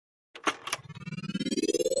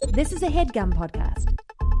This is a HeadGum podcast.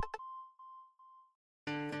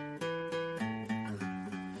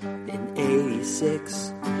 In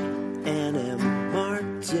 86, Anna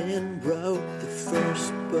Martin wrote the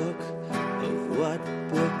first book of what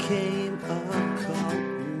became a cult.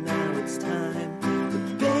 Now it's time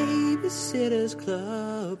for Babysitter's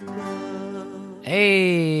Club.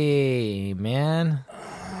 Hey, man.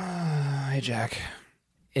 Hey, Jack.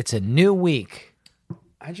 It's a new week.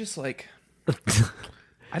 I just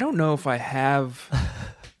I don't know if I have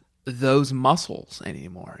those muscles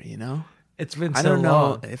anymore, you know? It's been so I don't know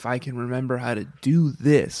long. if I can remember how to do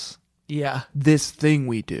this thing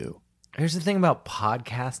we do. Here's the thing about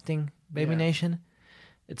podcasting, Baby Nation.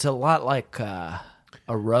 It's a lot like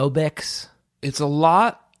aerobics. It's a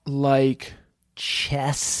lot like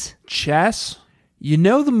Chess. You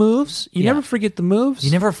know the moves. You never forget the moves.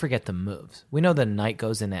 You never forget the moves. We know the knight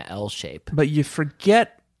goes in an L shape. But you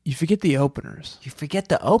forget the openers. You forget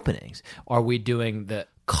the openings. Are we doing the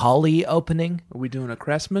collie opening? Are we doing a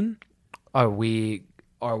Cressman? Are we,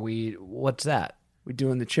 what's that? We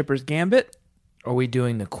doing the Chipper's Gambit? Are we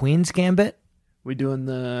doing the Queen's Gambit? We doing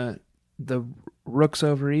the Rooks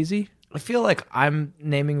over easy? I feel like I'm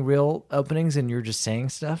naming real openings and you're just saying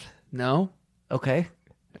stuff. No. Okay.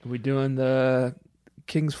 Are we doing the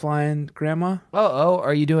King's Flying Grandma?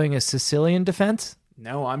 Are you doing a Sicilian defense?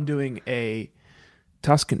 No, I'm doing a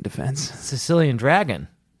Tuscan defense. Sicilian dragon.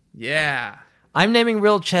 Yeah. I'm naming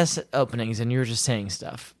real chess openings and you're just saying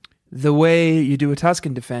stuff. The way you do a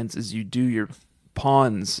Tuscan defense is you do your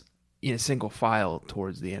pawns in a single file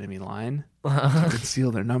towards the enemy line to conceal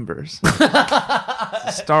their numbers. It's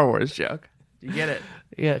a Star Wars joke. You get it?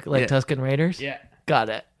 Yeah, like Tuscan Raiders? Yeah. Got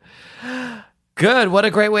it. Good. What a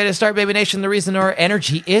great way to start, Baby Nation. The reason our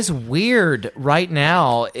energy is weird right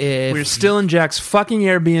now is... We're still in Jack's fucking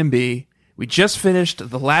Airbnb. We just finished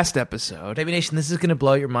the last episode. Baby Nation, this is going to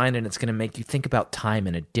blow your mind and it's going to make you think about time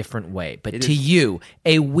in a different way. But you,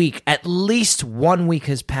 a week, at least 1 week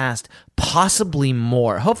has passed, possibly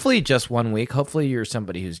more. Hopefully just 1 week. Hopefully you're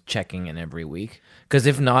somebody who's checking in every week. Because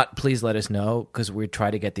if not, please let us know because we try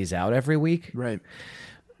to get these out every week. Right.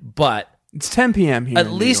 But... It's 10 p.m. here At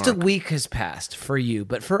in least New a York. week has passed for you,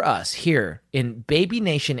 but for us here in Baby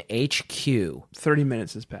Nation HQ, 30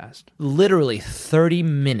 minutes has passed. literally 30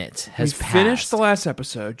 minutes has passed. We finished the last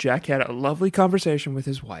episode. Jack had a lovely conversation with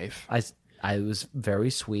his wife. I was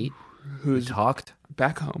very sweet. Who's talked.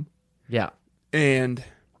 back home. Yeah. And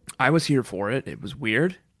I was here for it. It was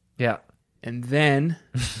weird. Yeah. And then,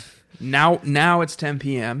 now it's 10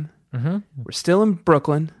 p.m. Mm-hmm. We're still in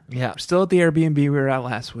Brooklyn. Yeah. We're still at the Airbnb we were at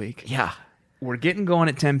last week. Yeah. We're getting going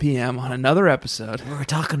at 10 p.m. on another episode. We were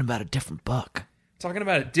talking about a different book. Talking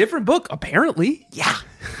about a different book, apparently. Yeah.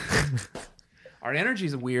 Our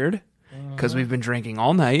energy's weird because we've been drinking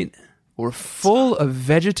all night. We're full of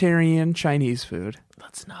vegetarian Chinese food.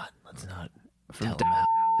 Let's not tell them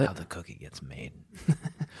how the cookie gets made.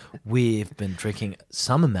 We've been drinking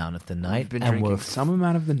some amount of the night. We've been drinking some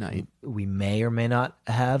amount of the night. We may or may not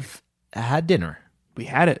have had dinner. We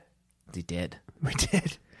had it. We did. We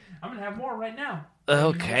did. I'm going to have more right now.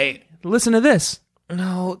 Okay. Listen to this.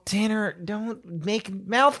 No, Tanner, don't make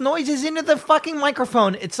mouth noises into the fucking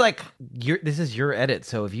microphone. It's like, this is your edit,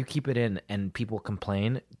 so if you keep it in and people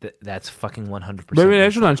complain, that's fucking 100%. Baby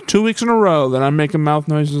Nation, that's 2 weeks in a row that I'm making mouth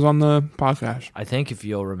noises on the podcast. I think if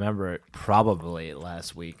you'll remember it, probably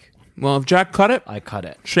last week. Well, if Jack cut it, I cut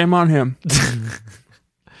it. shame on him.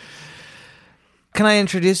 Can I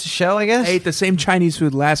introduce the show, I guess? I ate the same Chinese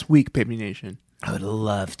food last week, Baby Nation. I would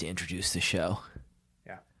love to introduce the show.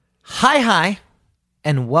 Yeah. Hi,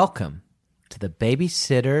 and welcome to the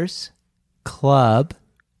Babysitters Club.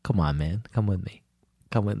 Come on, man. Come with me.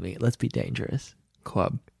 Let's be dangerous.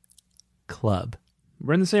 Club.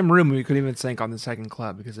 We're in the same room. We couldn't even think on the second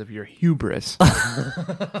club because of your hubris.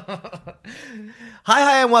 Hi,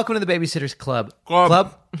 and welcome to the Babysitters Club.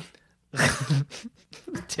 Club.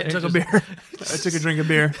 Tanner I took a just beer. I took a drink of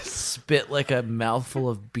beer. spit like a mouthful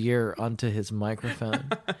of beer onto his microphone.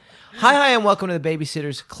 Hi, and welcome to the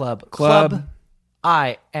Babysitters Club.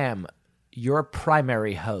 I am your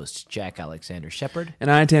primary host, Jack Alexander Shepard.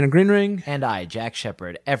 And I, Tanner Greenring. And I, Jack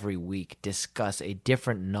Shepard, every week discuss a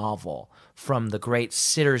different novel from the great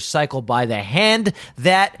Sitters Cycle by the Hand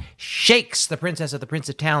That Shakes. The Princess of the Prince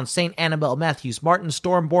of Town, St. Annabelle Matthews, Martin,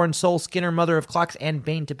 Stormborn, Soul Skinner, Mother of Clocks, and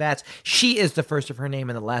Bane to Bats. She is the first of her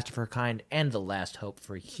name and the last of her kind and the last hope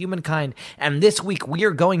for humankind. And this week we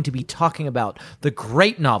are going to be talking about the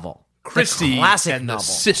great novel, Christie the classic and novel. the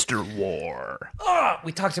Sister War. Oh,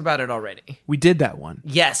 we talked about it already. We did that one.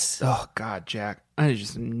 Yes. Oh, God, Jack. I'm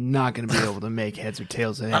just not going to be able to make heads or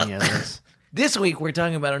tails of any of this. This week, we're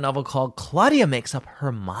talking about a novel called Claudia Makes Up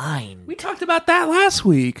Her Mind. We talked about that last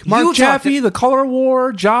week. Mark You talked Jaffe, The Color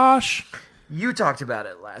War, Josh. You talked about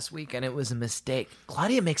it last week, and it was a mistake.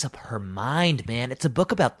 Claudia Makes Up Her Mind, man. It's a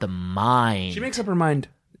book about the mind. She makes up her mind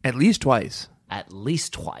at least twice. At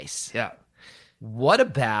least twice. Yeah. What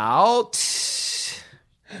about...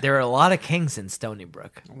 There are a lot of kings in Stony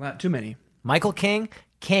Brook. Not too many. Michael King,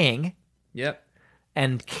 King, Yep.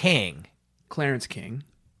 and King. Clarence King.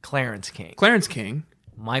 Clarence King. Clarence King,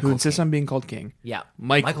 Michael who insists King. on being called King. Yeah.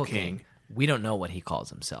 Michael King. We don't know what he calls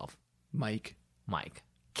himself. Mike.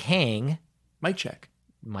 King. Mike check.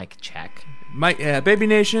 Mike check. Mike, Baby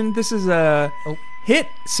Nation, this is a hit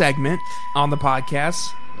segment on the podcast.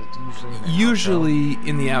 Usually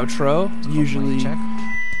in the outro. Usually Mike check.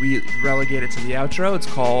 we relegate it to the outro. It's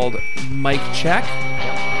called Mike Check.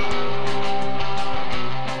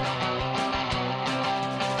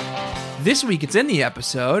 This week it's in the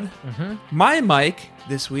episode. My mic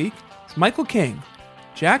this week is Michael King.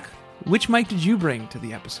 Jack, which mic did you bring to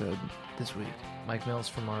the episode this week? Mike Mills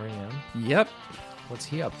from REM. Yep. What's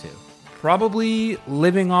he up to? Probably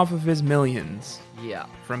living off of his millions Yeah.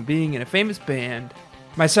 from being in a famous band.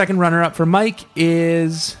 My second runner-up for Mike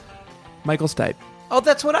is Michael Stipe Oh,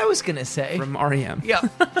 that's what I was going to say. from REM. Yeah.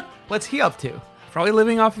 What's he up to? Probably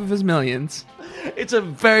living off of his millions. It's a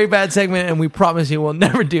very bad segment, and we promise you we'll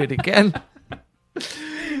never do it again.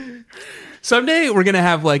 Someday we're going to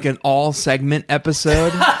have like an all-segment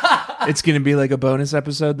episode. It's going to be like a bonus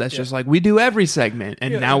episode that's just like, we do every segment,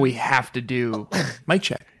 and now we have to do Mic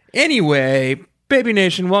Check. Anyway, Baby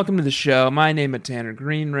Nation, welcome to the show. My name is Tanner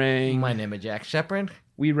Greenring. My name is Jack Shepard.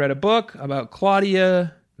 We read a book about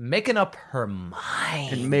Claudia Making up her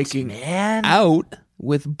mind. and making man. out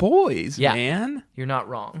with boys, Yeah. man. You're not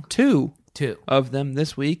wrong. 2 2. of them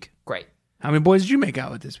this week. Great. How many boys did you make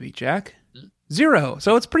out with this week, Jack? 0.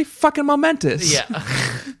 So it's pretty fucking momentous. Yeah.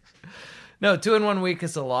 No, 2 in 1 week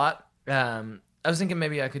is a lot. I was thinking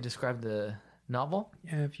maybe I could describe the novel.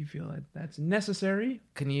 Yeah, if you feel like that's necessary.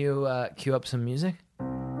 Can you cue up some music?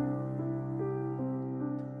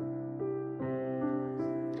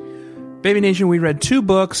 Baby Nation, we read 2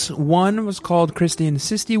 books. One was called Christy and the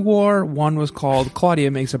Sisty War. One was called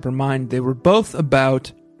Claudia Makes Up Her Mind. They were both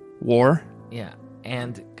about war. Yeah.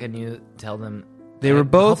 And can you tell them... They were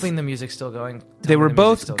both... Hoping the music's still going. Tell They me were the music's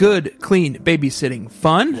both still good, clean babysitting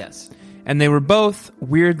fun. going. Yes. And they were both,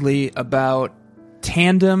 weirdly, about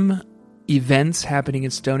tandem events happening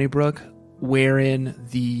in Stony Brook, wherein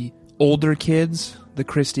the older kids, the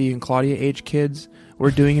Christy and Claudia age kids,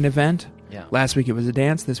 were doing an event. Yeah. Last week it was a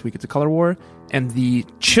dance. This week it's a color war. And the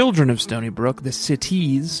children of Stony Brook, the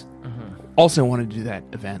cities, also wanted to do that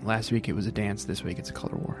event. Last week it was a dance. This week it's a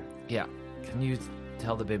color war. Yeah. Can you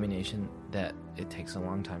tell the Baby Nation that it takes a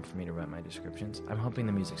long time for me to write my descriptions? I'm hoping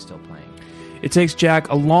the music's still playing. It takes Jack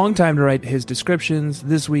a long time to write his descriptions.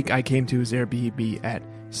 This week I came to his Airbnb at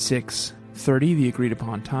 6:30, the agreed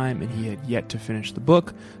upon time, and he had yet to finish the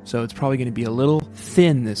book, so it's probably going to be a little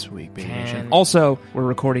thin this week, Baby Nation. Also, we're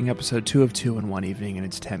recording episode 2 of 2 in one evening, and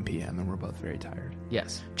it's 10 p.m., and we're both very tired.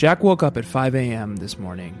 Yes. Jack woke up at 5 a.m. this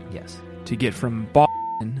morning Yes. to get from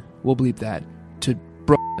Boston, we'll bleep that, to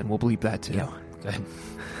Brooklyn, we'll bleep that too. Yeah. Good.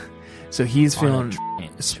 So he's On a feeling train.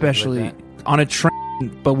 especially Should we bleep on a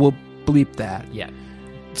train, but we'll bleep that. that? Yeah.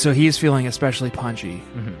 So he's feeling especially punchy.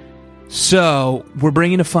 Mm-hmm. So we're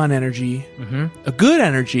bringing a fun energy, Mm-hmm. a good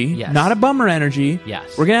energy, Yes. not a bummer energy.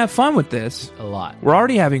 Yes. We're going to have fun with this. A lot. We're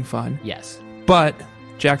already having fun, Yes. but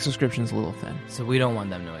Jack's description's a little thin. So we don't want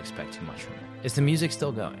them to expect too much from it. Is the music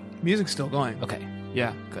still going? Music's still going. Okay.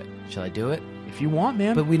 Yeah. Good. Shall I do it? If you want,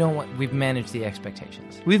 man. But we don't want... We've managed the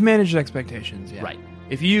expectations. We've managed expectations, yeah. Right.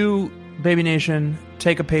 If you, Baby Nation,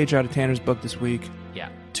 take a page out of Tanner's book this week, Yeah.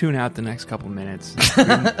 tune out the next couple minutes.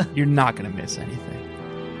 You're not going to miss anything.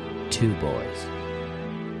 2 boys.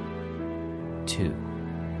 2.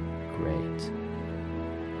 Great.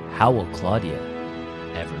 How will Claudia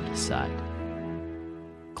ever decide?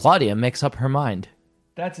 Claudia makes up her mind.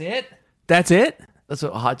 That's it? That's it? That's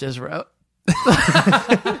what Hot just wrote.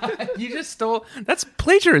 You just stole... That's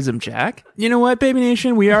plagiarism, Jack. You know what, Baby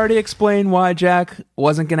Nation? We already explained why Jack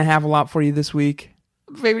wasn't going to have a lot for you this week.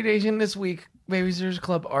 Baby Nation this week, Babysitters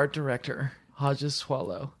Club art director Hodges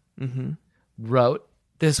Swallow wrote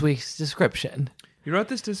this week's description. You wrote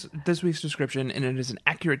this week's description, and it is an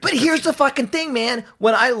accurate But description. here's the fucking thing, man.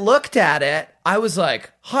 When I looked at it, I was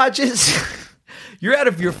like, Hodges, you're out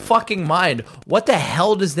of your fucking mind. What the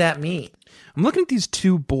hell does that mean? I'm looking at these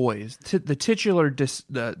 2 boys, the titular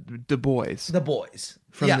the boys. The boys.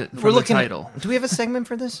 From yeah, the- from we're the looking title. Do we have a segment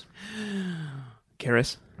for this?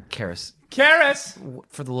 Karis. Karis, Karis!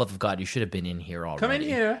 for the love of God, you should have been in here already. Come in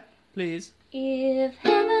here, please. If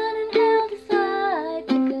heaven and hell decide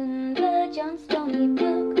to converge on Stony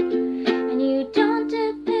Brook, and you don't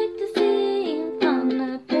depict a scene from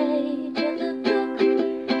the page of the book,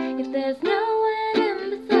 if there's no one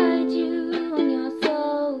beside you and your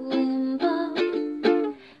soul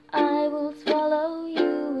involved, I will swallow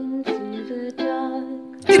you into the dark.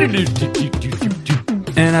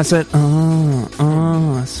 And I said,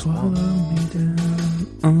 swallow me down.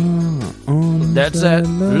 That's it.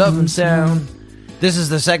 Love and sound. This is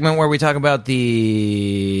the segment where we talk about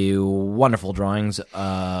the wonderful drawings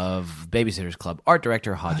of Babysitter's Club art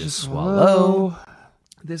director Hodges Swallow.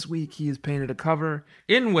 This week he has painted a cover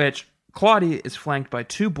in which Claudia is flanked by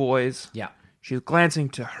two boys. Yeah. She's glancing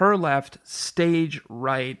to her left, stage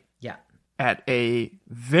right, Yeah. at a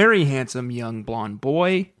very handsome young blonde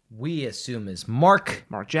boy, We assume is Mark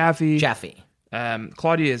Jaffe. Jaffe.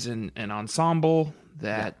 Claudia is in an ensemble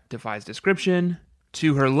that defies description.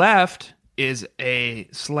 To her left is a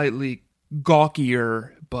slightly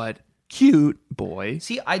gawkier but cute boy.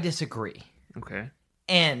 See, I disagree. Okay.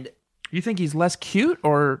 And You think he's less cute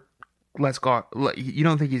or less gawk? You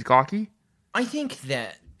don't think he's gawky? I think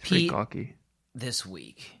that Pretty Pete gawky. this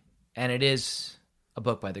week, and it is a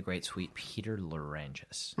book by the great sweet Peter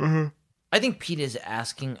Larangis. I think Pete is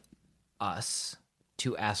asking us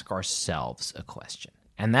to ask ourselves a question.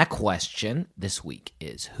 And that question this week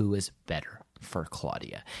is, who is better for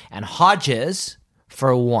Claudia? And Hodges,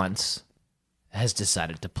 for once, has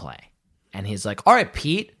decided to play. And he's like, all right,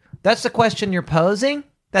 Pete, that's the question you're posing?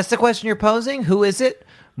 That's the question you're posing? Who is it?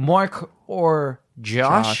 Mark or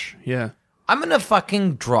Josh? Yeah. I'm going to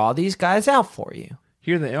fucking draw these guys out for you.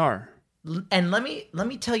 Here they are. And let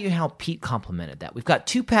me tell you how Pete complimented that. We've got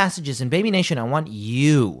two passages in Baby Nation. I want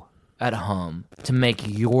you at home to make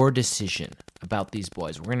your decision about these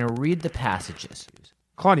boys. We're going to read the passages.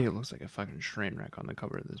 Claudia looks like a fucking train wreck on the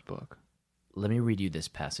cover of this book. Let me read you this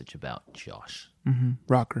passage about Josh.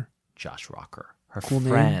 Rocker. Josh Rocker. Her Cool name.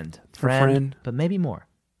 friend. Her friend. But maybe more.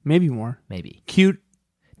 Maybe more. Maybe. Cute.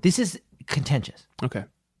 This is contentious. Okay.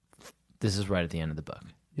 This is right at the end of the book.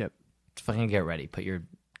 Yep. Fucking get ready. Put your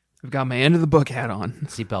I've got my end of the book hat on.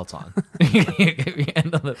 seatbelts on. Get your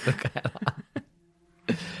end of the book hat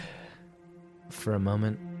on. For a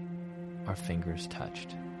moment, our fingers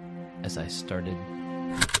touched as I started.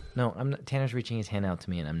 No, I'm not. Tanner's reaching his hand out to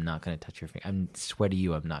me, and I'm not going to touch your finger. I swear to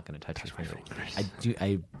you, I'm not going to touch your finger.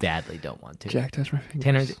 I badly don't want to. Jack, touch my fingers.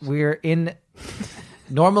 Tanner, we're in.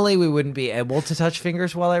 Normally, we wouldn't be able to touch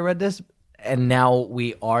fingers while I read this, and now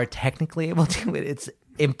we are technically able to. It's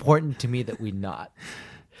important to me that we not.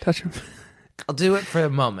 Touch him. I'll do it for a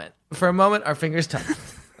moment. For a moment, our fingers touched.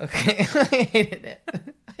 Okay, I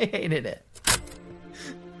hated it.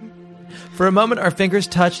 For a moment, our fingers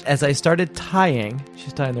touched as I started tying.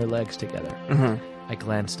 She's tying their legs together. I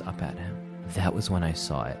glanced up at him. That was when I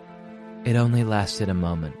saw it. It only lasted a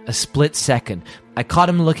moment, a split second. I caught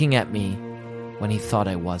him looking at me when he thought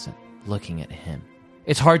I wasn't looking at him.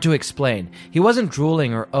 It's hard to explain. He wasn't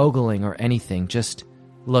drooling or ogling or anything, just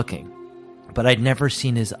looking. But I'd never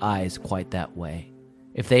seen his eyes quite that way.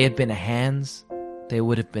 If they had been hands, they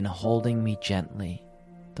would have been holding me gently,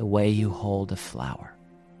 the way you hold a flower.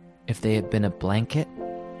 If they had been a blanket,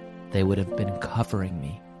 they would have been covering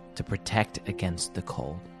me to protect against the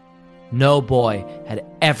cold. No boy had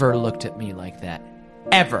ever looked at me like that.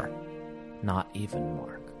 Ever. Not even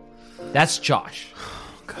Mark. That's Josh.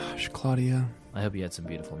 Oh, gosh, Claudia. I hope you had some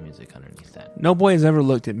beautiful music underneath that. No boy has ever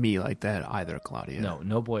looked at me like that either, Claudia.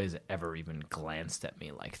 No boy has ever even glanced at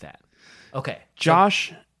me like that. Okay.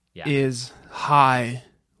 Josh Yeah. is high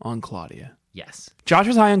on Claudia. Yes. Josh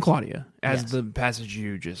is high on Claudia, as Yes. the passage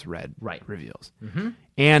you just read reveals. Mm-hmm.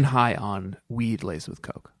 And high on weed laced with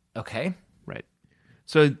coke. Okay. Right.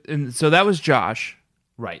 So that was Josh.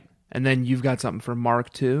 Right. And then you've got something for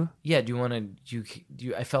Mark, too? Yeah, do you want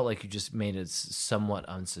to... I felt like you just made a somewhat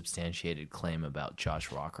unsubstantiated claim about Josh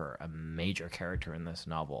Rocker, a major character in this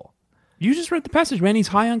novel. You just read the passage, man. He's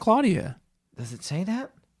high on Claudia. Does it say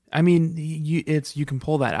that? I mean, you can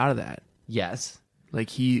pull that out of that. Yes. Like,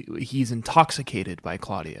 he's intoxicated by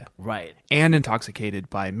Claudia. Right. And intoxicated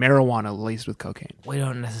by marijuana laced with cocaine. We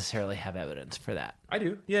don't necessarily have evidence for that. I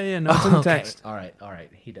do. Yeah, no, it's in the Okay. text. All right.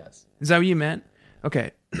 He does. Is that what you meant?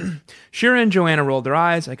 Okay. Shira and Joanna rolled their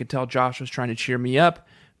eyes. I could tell Josh was trying to cheer me up,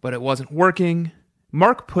 but it wasn't working.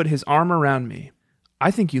 Mark put his arm around me.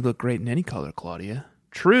 I think you look great in any color, Claudia.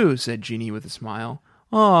 True, said Jeannie with a smile.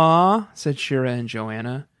 Aw, said Shira and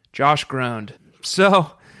Joanna. Josh groaned.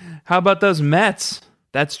 So, how about those Mets?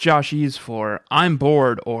 That's Josh E's for I'm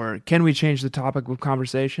bored, or can we change the topic of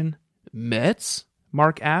conversation? Mets?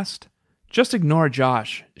 Mark asked. Just ignore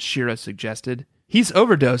Josh, Shira suggested. He's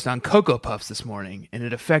overdosed on Cocoa Puffs this morning, and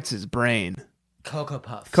it affects his brain. Cocoa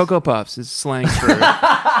Puffs. Cocoa Puffs is slang for...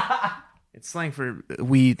 It's slang for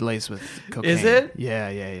weed laced with cocaine. Is it?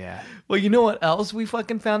 Yeah. Well, you know what else we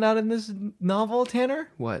fucking found out in this novel, Tanner?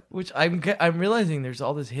 What? Which I'm realizing there's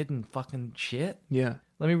all this hidden fucking shit. Yeah.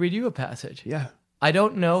 Let me read you a passage. Yeah. I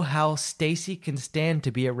don't know how Stacy can stand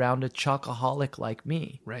to be around a chocoholic like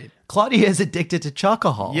me. Right. Claudia is addicted to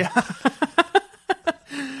chocohol. Yeah.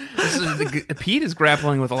 Pete is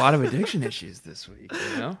grappling with a lot of addiction issues this week,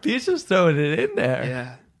 you know? Pete's just throwing it in there.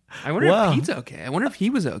 Yeah. I wonder Wow. if Pete's okay. I wonder if he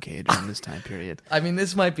was okay during this time period. I mean,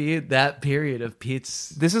 this might be that period of Pete's.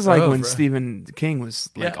 This is like when over. Stephen King was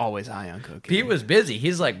like Yeah. always high on cocaine. Pete was busy.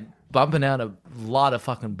 He's like bumping out a lot of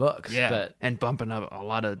fucking books. yeah, But, and bumping up a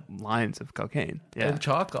lot of lines of cocaine. Yeah, and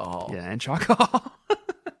chocohol. yeah, and chocolate.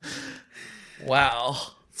 Wow.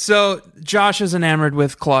 So Josh is enamored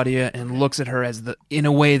with Claudia and looks at her in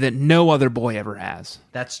a way that no other boy ever has.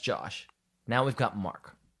 That's Josh. Now we've got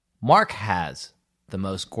Mark. Mark has the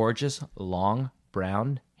most gorgeous long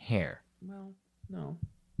brown hair. Well, no,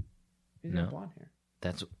 he's No. got blonde hair.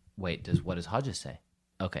 What does Hodges say?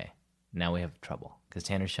 Okay, now we have trouble because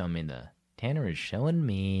Tanner is showing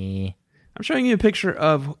me. I'm showing you a picture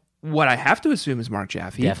of what I have to assume is Mark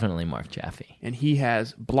Jaffe. Definitely Mark Jaffe. And he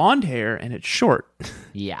has blonde hair and it's short.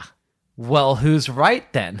 Yeah. Well, who's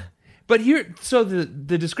right then? But here, so the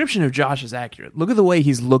description of Josh is accurate. Look at the way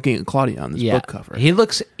he's looking at Claudia on this book cover.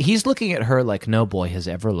 He's looking at her like no boy has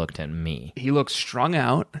ever looked at me. He looks strung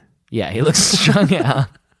out. Yeah, he looks strung out.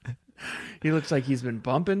 He looks like he's been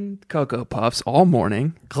bumping Cocoa Puffs all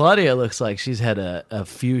morning. Claudia looks like she's had a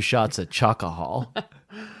few shots of chocohol.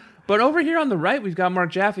 But over here on the right, we've got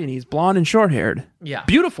Mark Jaffe, and he's blonde and short-haired. Yeah.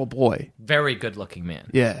 Beautiful boy. Very good looking man.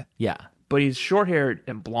 Yeah. Yeah. But he's short-haired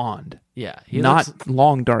and blonde. Yeah. Not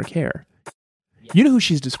long, dark hair. You know who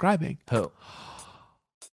she's describing? Who?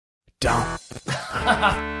 Dun.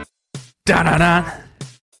 Da-da-da.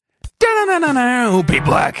 Da-da-da-da-da. Pete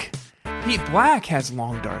Black. Pete Black has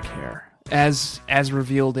long, dark hair. As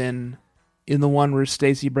revealed in the one where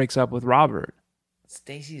Stacy breaks up with Robert.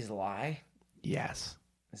 Stacy's Lie? Yes.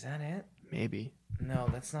 Is that it? Maybe. No,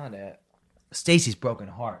 that's not it. Stacy's Broken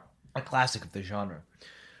Heart, a classic of the genre.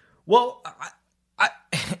 Well,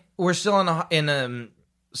 we're still in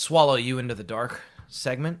Swallow You Into the Dark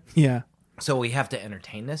segment, Yeah. so we have to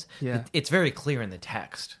entertain this. Yeah. It's very clear in the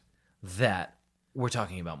text that we're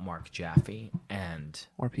talking about Mark Jaffe and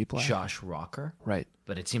Or Pete Black. Josh Rocker, Right.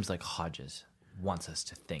 but it seems like Hodges wants us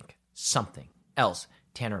to think something else.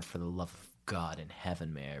 Tanner, for the love of God in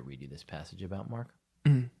heaven, may I read you this passage about Mark?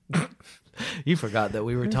 You forgot that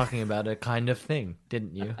we were talking about a kind of thing,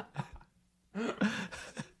 didn't you?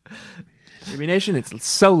 Baby Nation, it's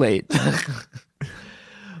so late.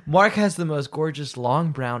 Mark has the most gorgeous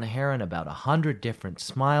long brown hair and about 100 different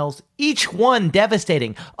smiles, each one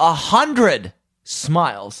devastating. 100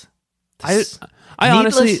 smiles. I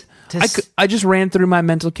honestly, Needless to I just ran through my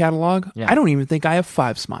mental catalog. Yeah. I don't even think I have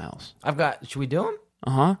 5 smiles. I've got. Should we do them?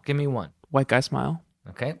 Uh-huh. Give me one. White guy smile.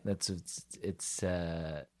 Okay, it's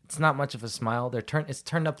not much of a smile. It's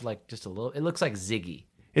turned up like just a little. It looks like Ziggy.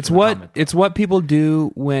 It's from the what comic. it's what people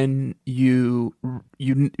do when you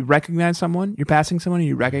recognize someone. You're passing someone and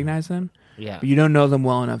you recognize them. Yeah. But you don't know them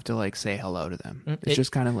well enough to like say hello to them. It's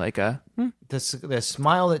just kind of like a The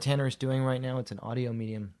smile that Tanner is doing right now, it's an audio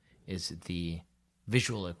medium, is the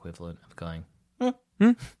visual equivalent of going.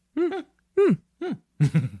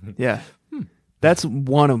 yeah. That's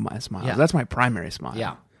one of my smiles. Yeah. That's my primary smile.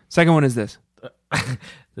 Yeah. Second one is this.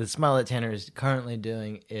 The smile that Tanner is currently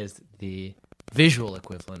doing is the visual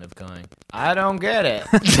equivalent of going, I don't get it.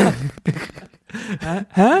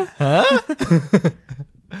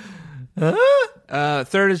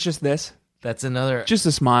 Third is just this. That's another. Just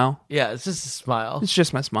a smile. Yeah, it's just a smile. It's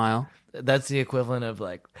just my smile. That's the equivalent of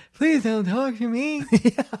like, please don't talk to me.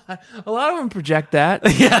 A lot of them project that.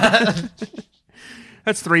 Yeah.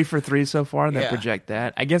 That's 3 for 3 so far that Yeah. project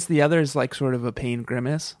that. I guess the other is like sort of a pain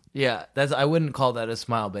grimace. Yeah, I wouldn't call that a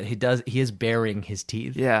smile, but he is baring his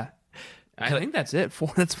teeth. Yeah. I think that's it.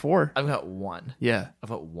 4. That's 4. I've got one. Yeah. I've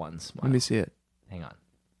got one smile. Let me see it. Hang on.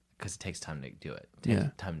 Because it takes time to do it. Yeah.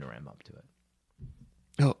 Time to ramp up to it.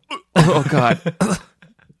 Oh God.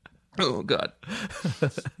 Oh God.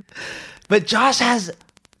 But Josh has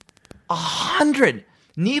 100.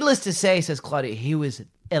 Needless to say, says Claudia, he was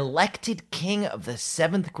elected king of the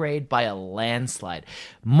 7th grade by a landslide.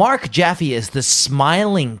 Mark Jaffe is the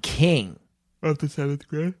smiling king. Of the 7th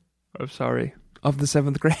grade? I'm sorry. Of the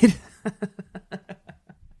 7th grade?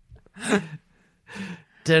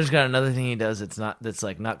 Tanner's got another thing he does. That's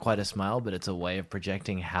like not quite a smile, but it's a way of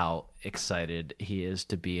projecting how excited he is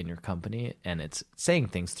to be in your company, and it's saying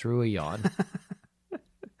things through a yawn.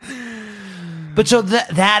 But so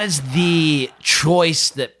that is the choice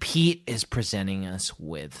that Pete is presenting us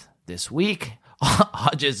with this week.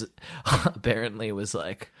 Hodges apparently was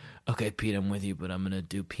like, "Okay, Pete, I'm with you, but I'm gonna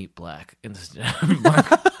do Pete Black instead of Mark."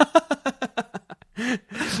 I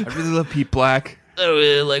really love Pete Black. I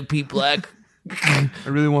really like Pete Black. I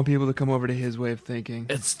really want people to come over to his way of thinking.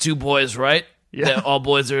 It's two boys, right? Yeah. All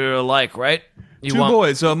boys are alike, right? Two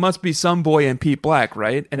boys, so it must be some boy and Pete Black,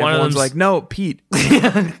 right? And One of everyone's them's- like, no, Pete.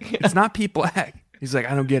 It's not Pete Black. He's like,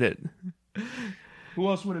 I don't get it. Who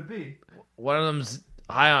else would it be? One of them's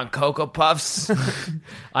high on Cocoa Puffs.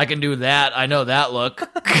 I can do that. I know that look.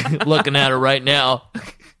 Looking at her right now.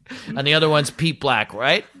 And the other one's Pete Black,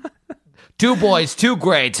 right? Two boys, two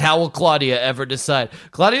grades. How will Claudia ever decide?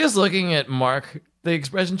 Claudia's looking at Mark. The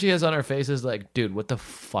expression she has on her face is like, dude, what the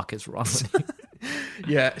fuck is wrong with you?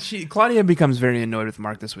 Yeah, Claudia becomes very annoyed with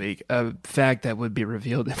Mark this week. A fact that would be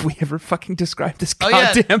revealed if we ever fucking describe this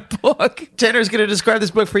goddamn book. Tanner's going to describe this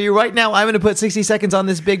book for you right now. I'm going to put 60 seconds on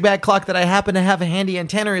this big bad clock that I happen to have handy, and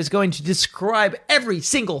Tanner is going to describe every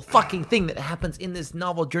single fucking thing that happens in this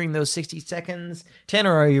novel during those 60 seconds.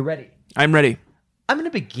 Tanner, are you ready? I'm ready. I'm going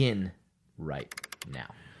to begin right now.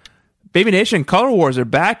 Baby Nation, Color Wars are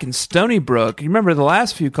back in Stony Brook. You remember the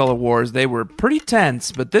last few Color Wars, they were pretty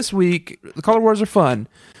tense, but this week, the Color Wars are fun.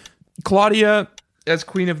 Claudia, as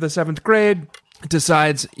queen of the 7th grade,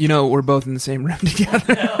 decides, we're both in the same room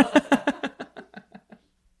together.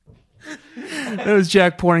 That was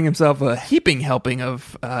Jack pouring himself a heaping helping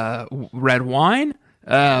of red wine.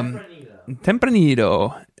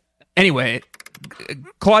 Tempranillo. Anyway,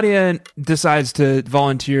 Claudia decides to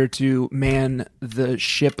volunteer to man the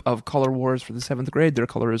ship of Color Wars for the 7th grade. Their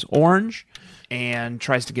color is orange, and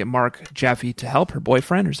tries to get Mark Jaffe to help, her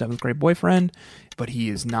boyfriend, her 7th grade boyfriend, but he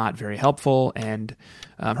is not very helpful. And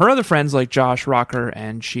her other friends like Josh, Rocker,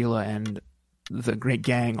 and Sheila, and the great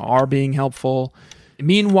gang are being helpful.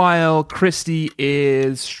 Meanwhile, Christy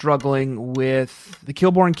is struggling with the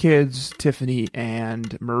Kilborn kids, Tiffany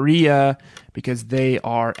and Maria, because they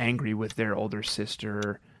are angry with their older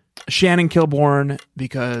sister, Shannon Kilborn,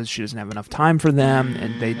 because she doesn't have enough time for them,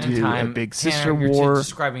 and they do a big sister Tanner, war. You're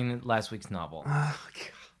describing last week's novel. Oh,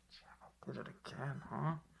 God. Did it again,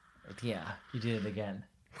 huh? Yeah, you did it again.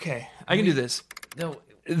 Okay, I can do this. No,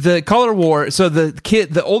 The color war. So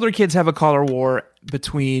the older kids have a color war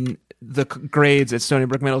between the grades at Stony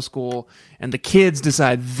Brook Middle School, and the kids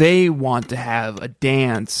decide they want to have a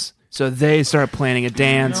dance. So they start planning a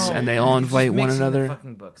dance, and they all invite one another.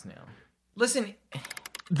 Fucking books now. Listen,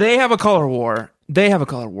 They have a color war.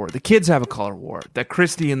 The kids have a color war that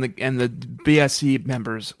Christy and the BSC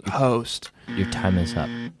members host. your time is up.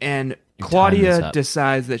 And Your time is Claudia up.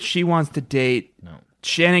 decides that she wants to date No.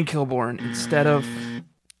 Shannon Kilborn instead of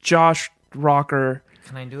Josh Rocker.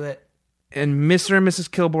 Can I do it? And Mr. and Mrs.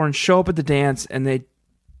 Kilborn show up at the dance, and they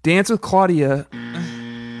dance with Claudia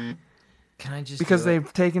Can I just because do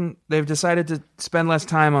it? they've decided to spend less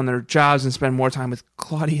time on their jobs and spend more time with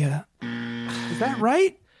Claudia. Is that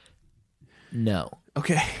right? No.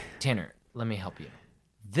 Okay. Tanner, let me help you.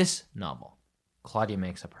 This novel, Claudia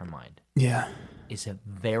Makes Up Her Mind, Yeah. is a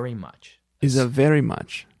very much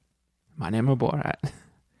My name is Borat.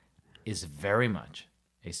 is very much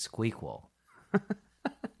a squeakquel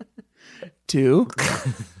Two.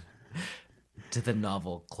 to the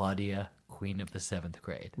novel Claudia, Queen of the 7th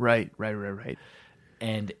Grade. Right.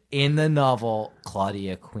 And in the novel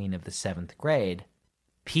Claudia, Queen of the 7th Grade,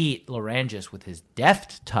 Pete Larangis, with his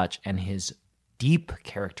deft touch and his deep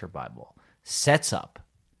character Bible, sets up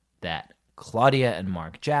that Claudia and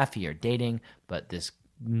Mark Jaffe are dating, but this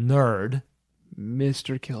nerd,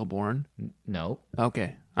 Mr. Kilborn. no,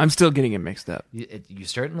 Okay. I'm still getting it mixed up. you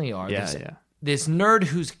certainly are. Yeah, this, yeah. This nerd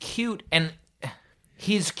who's cute, and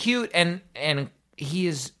he's cute, and he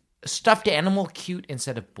is stuffed animal cute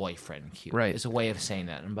instead of boyfriend cute. Right. Is a way of saying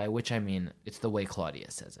that, and by which I mean it's the way Claudia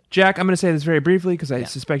says it. Jack, I'm going to say this very briefly because I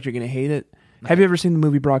suspect you're going to hate it. Have you ever seen the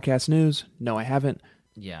movie Broadcast News? No, I haven't.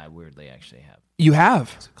 Yeah, I weirdly actually have. You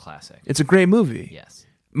have. It's a classic. It's a great movie. Yes.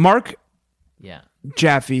 Mark Yeah.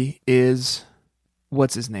 Jaffe is,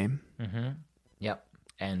 what's his name? Yep.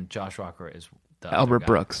 And Josh Rocker is the Albert other guy.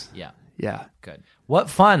 Brooks. Yeah. Yeah. Good. What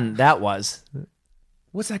fun that was.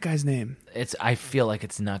 What's that guy's name? I feel like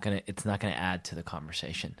it's not gonna add to the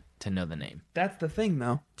conversation to know the name. That's the thing,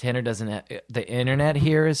 though. Tanner doesn't have, the internet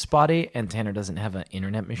here is spotty, and Tanner doesn't have an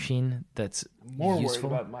internet machine that's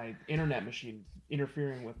useful. my internet machine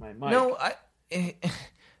interfering with my mic. No,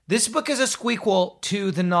 this book is a squeakquel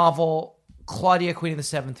to the novel Claudia, Queen of the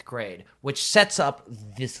Seventh Grade, which sets up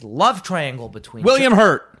this love triangle between William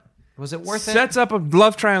Hurt. Was it worth it? Sets up a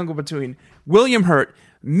love triangle between William Hurt,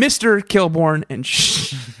 Mr. Kilborn, and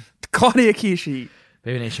Claudia Kishi.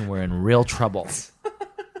 Baby Nation, we're in real trouble.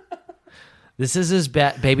 This is as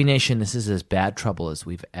bad, Baby Nation. This is as bad trouble as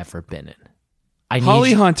we've ever been in. I need Holly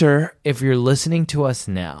you- Hunter if you're listening to us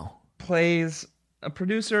now, plays a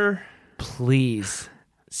producer. please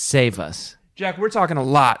save us. Jack, we're talking a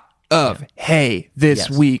lot of hey this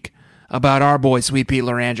Yes. week about our boy Sweet Pete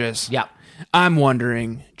Larangis. Yeah. I'm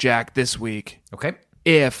wondering, Jack, this week, Okay.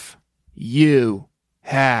 if you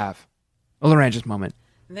have a Larangis moment.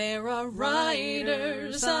 There are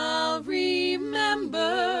writers I'll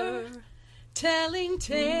remember telling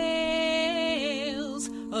tales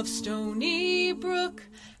of Stony Brook,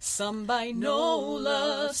 some by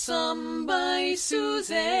Nola, some by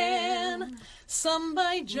Suzanne, some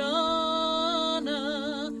by Jonna,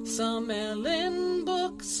 some Ellen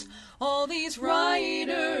books. All these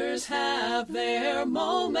writers have their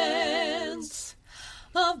moments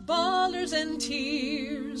of ballers and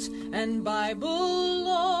tears and Bible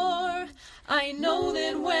lore. I know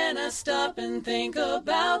that when I stop and think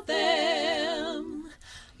about them,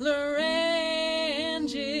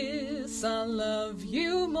 Larangis, I love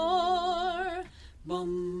you more.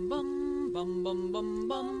 Bum, bum, bum, bum, bum,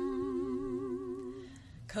 bum.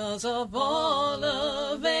 'Cause of all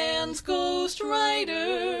of Anne's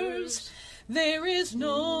ghostwriters, there is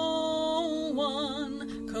no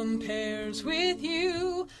one compares with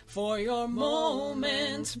you, for your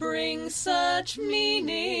moments bring such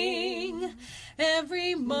meaning.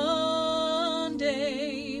 Every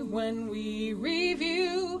Monday when we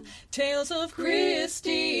review tales of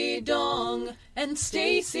Christy, Dong, and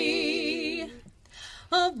Stacy,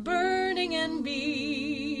 of burning and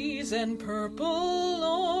bees and purple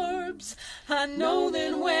orbs, I know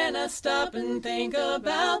that when I stop and think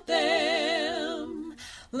about them,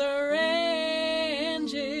 Larangis,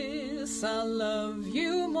 I love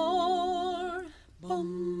you more.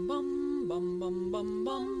 Bum, bum, bum, bum, bum,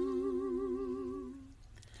 bum.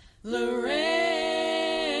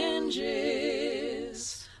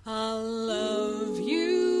 Larangis, I love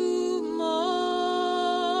you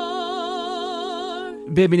more.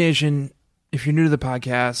 Baby Nation, if you're new to the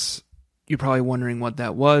podcast, you're probably wondering what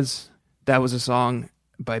that was. That was a song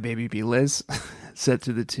by Baby B. Liz, set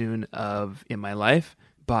to the tune of In My Life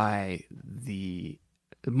by the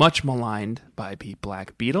much maligned by Pete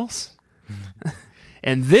Black Beatles.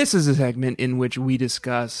 And this is a segment in which we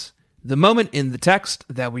discuss the moment in the text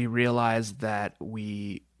that we realized that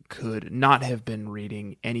we could not have been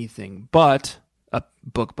reading anything but a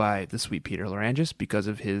book by the sweet Peter Larangis because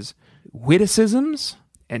of his witticisms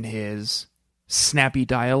and his snappy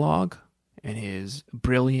dialogue and his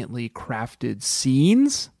brilliantly crafted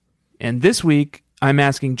scenes. And this week, I'm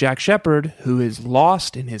asking Jack Shepard, who is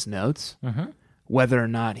lost in his notes, whether or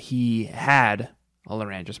not he had a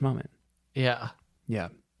Larangis moment. Yeah, Yeah,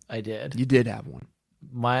 I did. you did have one.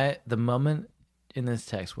 The moment in this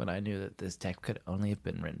text when I knew that this text could only have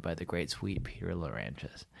been written by the great sweet Peter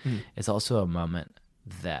Larangis is also a moment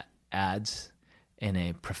that adds in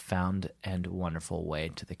a profound and wonderful way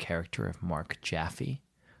to the character of Mark Jaffe,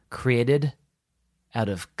 created out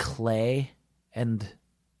of clay and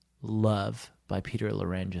love by Peter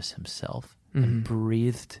Larangis himself and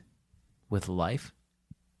breathed with life.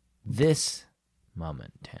 This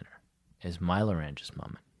moment, Tanner, is my Larangis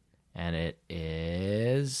moment. And it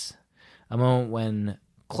is a moment when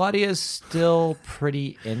Claudia is still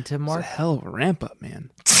pretty into It's a Mark. hell of a ramp up, man.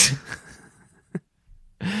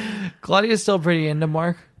 Claudia is still pretty into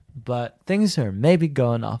Mark, but things are maybe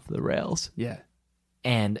going off the rails. Yeah.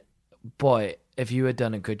 And boy, if you had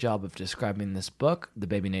done a good job of describing this book, the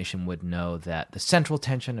Baby Nation would know that the central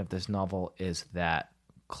tension of this novel is that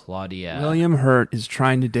Claudia... William Hurt is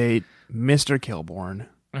trying to date Mr. Kilborn,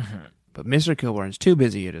 but Mr. Kilborn's too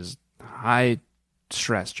busy at his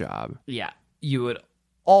high-stress job. Yeah. You would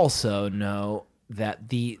also know that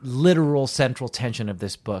the literal central tension of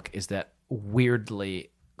this book is that weirdly,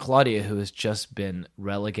 Claudia, who has just been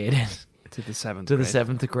relegated To the seventh to the grade.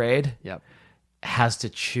 seventh grade, Yep. has to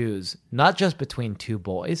choose not just between two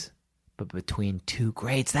boys, but between two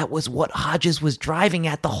grades. That was what Hodges was driving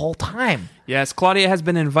at the whole time. Yes, Claudia has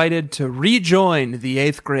been invited to rejoin the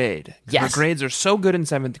 8th grade. Yes. Her grades are so good in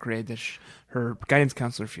 7th grade that her guidance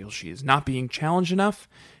counselor feels she is not being challenged enough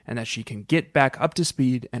and that she can get back up to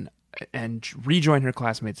speed and rejoin her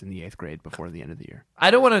classmates in the 8th grade before the end of the year.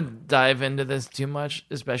 I don't want to dive into this too much,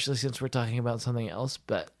 especially since we're talking about something else,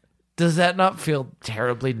 but does that not feel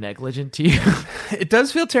terribly negligent to you? It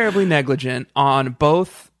does feel terribly negligent on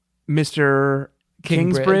both Mr.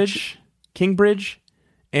 Kingsbridge Kingsbridge Kingbridge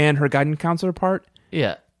and her guidance counselor part,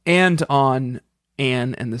 Yeah. and on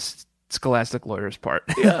Anne and the scholastic lawyer's part.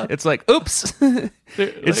 Yeah. It's like, oops,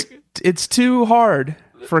 it's too hard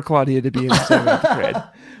for Claudia to be in 7th grade.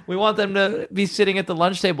 We want them to be sitting at the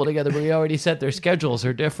lunch table together, but we already said their schedules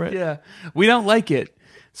are different. Yeah, we don't like it.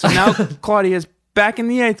 So now Claudia's back in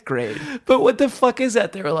the 8th grade. But what the fuck is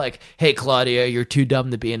that? They were like, hey, Claudia, you're too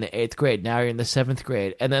dumb to be in the 8th grade. Now you're in the 7th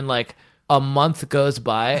grade. And then, like, a month goes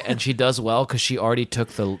by and she does well because she already took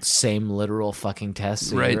the same literal fucking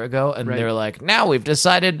tests a year ago. And they're like, now we've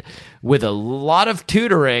decided with a lot of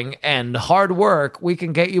tutoring and hard work, we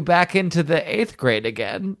can get you back into the 8th grade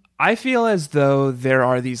again. I feel as though there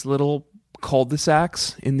are these little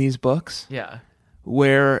cul-de-sacs in these books. Yeah.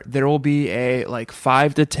 Where there will be a like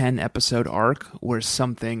 5 to 10 episode arc where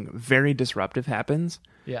something very disruptive happens.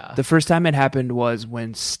 Yeah. The first time it happened was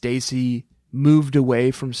when Stacy moved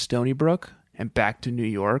away from Stony Brook and back to New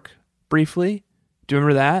York briefly. Do you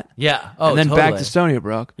remember that? Yeah. Oh, and then totally. back to Stony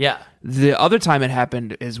Brook. Yeah. The other time it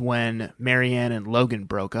happened is when Marianne and Logan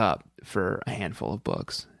broke up for a handful of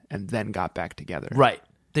books and then got back together. Right.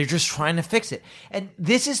 They're just trying to fix it. And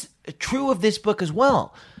this is true of this book as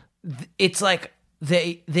well. It's like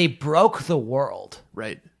they broke the world.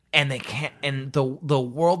 Right. And they can't. And the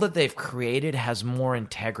world that they've created has more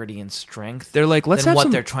integrity and strength. They're like, let's than have what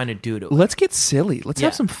some, they're trying to do to it. Let's get silly. Let's Yeah.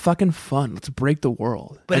 have some fucking fun. Let's break the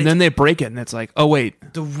world. But and then they break it, and it's like, oh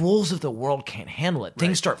wait, The rules of the world can't handle it.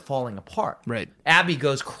 Things start falling apart. Right. Abby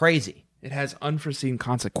goes crazy. it has unforeseen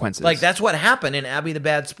consequences. Like, that's what happened in Abby the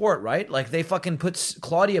Bad Sport, right? Like, they fucking put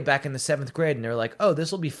Claudia back in the 7th grade, and they're like, oh,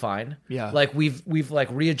 this will be fine. Yeah. Like, we've like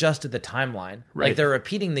readjusted the timeline. Right. Like, they're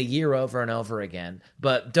repeating the year over and over again.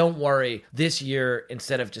 But don't worry, this year,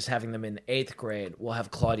 instead of just having them in 8th grade, we'll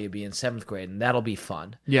have Claudia be in 7th grade, and that'll be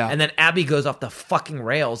fun. Yeah. And then Abby goes off the fucking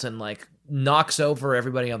rails and, like, knocks over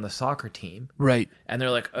everybody on the soccer team. Right. And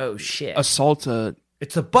they're like, oh, shit. Assault a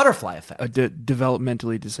It's the butterfly effect.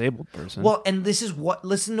 developmentally disabled person. Well, and this is what,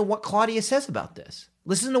 listen to what Claudia says about this.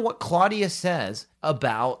 Listen to what Claudia says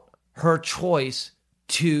about her choice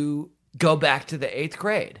to go back to the 8th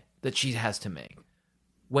grade that she has to make.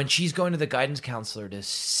 When she's going to the guidance counselor to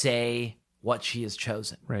say what she has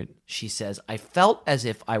chosen. Right. She says, I felt as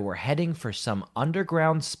if I were heading for some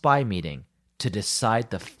underground spy meeting to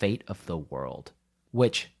decide the fate of the world,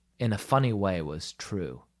 which, in a funny way, was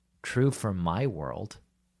true. True for my world.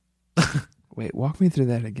 Wait, walk me through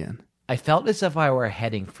that again. I felt as if I were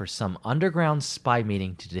heading for some underground spy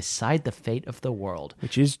meeting to decide the fate of the world,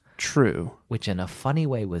 Which is true. which in a funny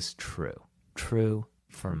way was true. True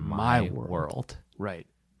for my world. Right.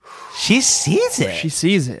 She sees it. She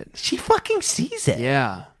sees it. She fucking sees it.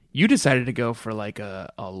 Yeah. You decided to go for like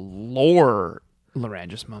a lore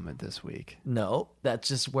Laryngeus moment this week. No, that's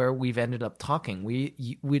just where we've ended up talking. We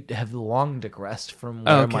have long digressed from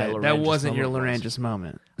where my Okay, Laryngeus that wasn't your moment was. Laryngeus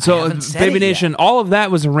moment. So, haven't said Baby it yet. Nation, all of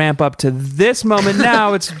that was a ramp up to this moment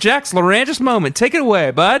now. It's Jack's Laryngeus moment. Take it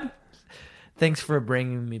away, bud. Thanks for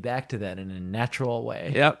bringing me back to that in a natural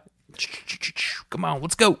way. Yep. Come on,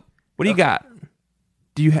 let's go. What do you got?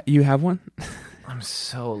 Do you have one? I'm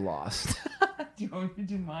so lost. Do you want me to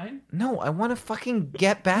do mine? No, I want to fucking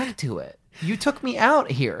get back to it. You took me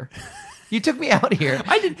out here. You took me out here.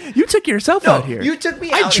 I did. You took yourself out here. You took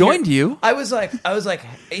me out I joined here. you. I was like,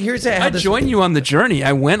 here's how I this joined you on the journey.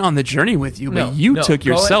 I went on the journey with you, but you took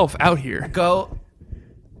go yourself out here. Go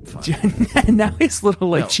Now his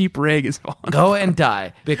little cheap rig is falling. go and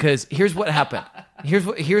die, because here's what happened.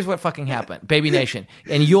 Here's what fucking happened. Baby Nation,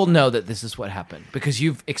 and you'll know that this is what happened because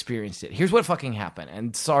you've experienced it. Here's what fucking happened.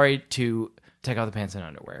 And sorry to take off the pants and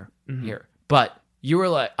underwear here. But you were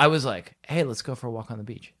like, I was like, hey, let's go for a walk on the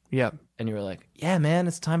beach. Yep. And you were like, yeah, man,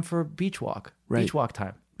 it's time for a beach walk. Right. Beach walk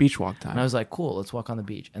time. Beach walk time. And I was like, cool, let's walk on the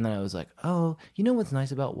beach. And then I was like, oh, you know what's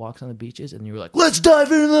nice about walks on the beaches? And you were like, let's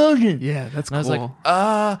dive into the ocean. Yeah, that's And cool. I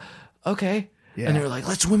was like, okay. Yeah. And they were like,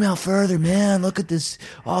 let's swim out further, man. Look at this.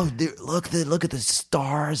 Oh, look at the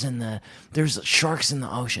stars and there's sharks in the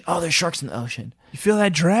ocean. Oh, there's sharks in the ocean. You feel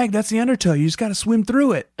that drag? That's the undertow. You just got to swim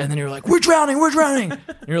through it. And then you're like, we're drowning. And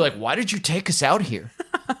you're like, why did you take us out here?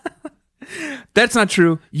 That's not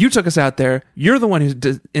true. You took us out there. You're the one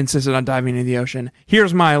who insisted on diving into the ocean.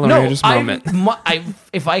 Here's my Laryngeus moment.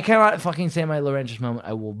 If I cannot fucking say my Laryngeus moment,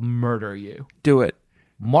 I will murder you. Do it.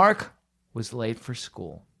 Mark was late for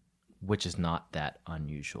school, which is not that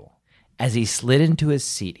unusual. As he slid into his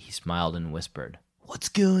seat, he smiled and whispered, what's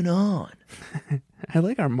going on? I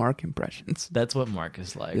like our Mark impressions. That's what Mark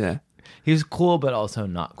is like. Yeah. He's cool, but also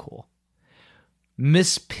not cool.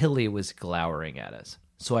 Miss Pilly was glowering at us,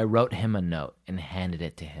 so I wrote him a note and handed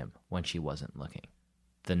it to him when she wasn't looking.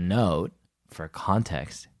 The note, for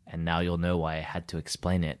context, And now you'll know why I had to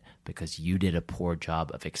explain it, because you did a poor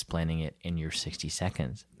job of explaining it in your 60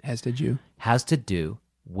 seconds. As did you. Has to do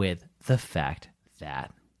with the fact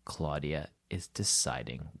that Claudia is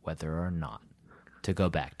deciding whether or not to go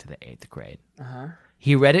back to the 8th grade.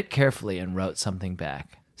 He read it carefully and wrote something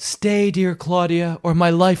back. "Stay, dear Claudia, or my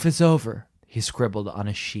life is over," he scribbled on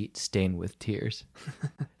a sheet stained with tears.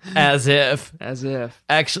 As if.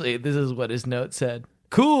 Actually, this is what his note said.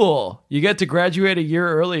 "Cool. You get to graduate a year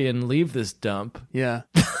early and leave this dump." Yeah.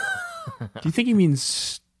 Do you think he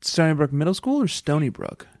means Stony Brook Middle School or Stony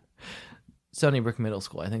Brook? Stony Brook Middle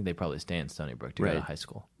School. I think they probably stay in Stony Brook to go to Right. high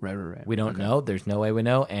school. Right. We don't know. There's no way we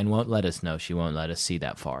know, and won't let us know. She won't let us see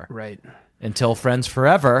that far. Right. Until Friends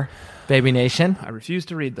Forever, Baby Nation. I refuse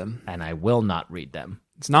to read them. And I will not read them.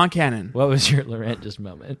 It's not canon. What was your Larangis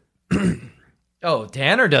moment? Oh,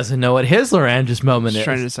 Tanner doesn't know what his Larangis moment Just is.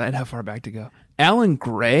 trying to decide how far back to go. Alan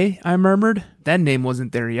Gray, I murmured. That name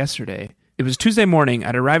wasn't there yesterday. It was Tuesday morning.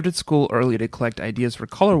 I'd arrived at school early to collect ideas for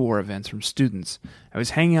color war events from students. I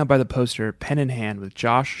was hanging out by the poster, pen in hand, with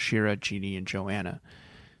Josh, Shira, Jeannie, and Joanna.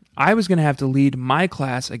 I was going to have to lead my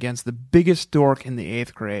class against the biggest dork in the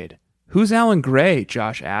 8th grade. "Who's Alan Gray?"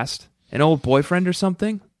 Josh asked. "An old boyfriend or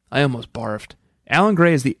something?" I almost barfed. "Alan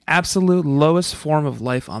Gray is the absolute lowest form of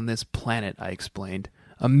life on this planet," I explained.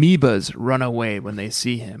 "Amoebas run away when they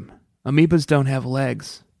see him." "Amoebas don't have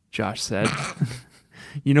legs," Josh said.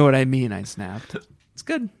 "You know what I mean," I snapped. It's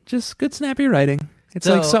good. Just good snappy writing. It's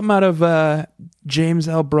like something out of James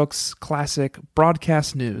L. Brooks' classic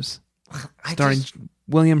Broadcast News, starring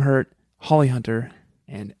William Hurt, Holly Hunter,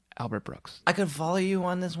 and Albert Brooks. I could follow you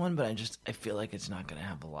on this one, but I feel like it's not going to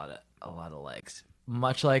have a lot of legs.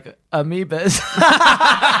 Much like amoebas.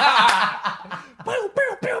 Pew,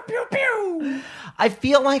 pew, pew, pew, pew. I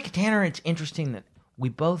feel like, Tanner, it's interesting that we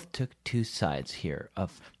both took two sides here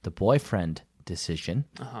of the boyfriend decision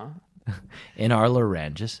in our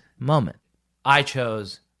Larangis moment. I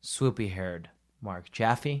chose swoopy-haired Mark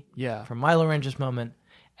Jaffe for my Larangis moment,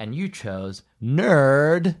 and you chose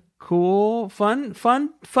nerd, Cool, funny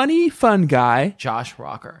guy. Josh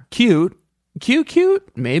Rocker. Cute,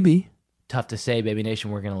 maybe. Tough to say, Baby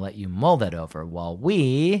Nation. We're going to let you mull that over while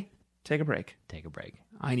we Take a break. take a break.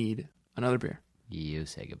 I need another beer. You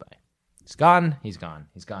say goodbye. He's gone. He's gone.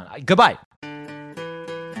 He's gone. Goodbye.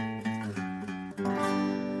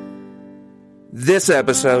 This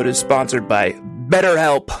episode is sponsored by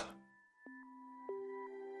BetterHelp.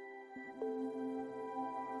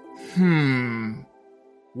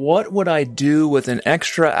 What would I do with an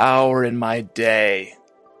extra hour in my day?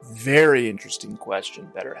 Very interesting question,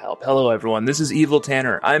 BetterHelp. Hello, everyone. This is Evil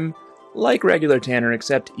Tanner. I'm like regular Tanner,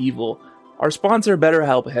 except evil. Our sponsor,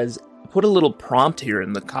 BetterHelp, has put a little prompt here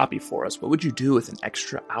in the copy for us. What would you do with an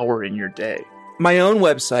extra hour in your day? My own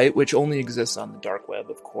website, which only exists on the dark web,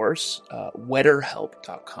 of course,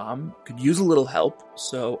 wetterhelp.com, could use a little help.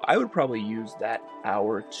 So I would probably use that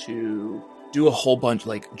hour to do a whole bunch,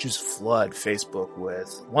 like just flood Facebook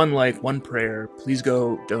with one like, one prayer. Please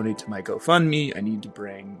go donate to my GoFundMe. I need to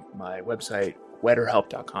bring my website,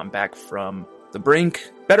 wetterhelp.com, back from the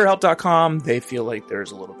brink. BetterHelp.com, they feel like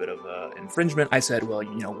there's a little bit of infringement. I said, well,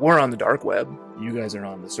 we're on the dark web. You guys are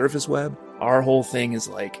on the surface web. Our whole thing is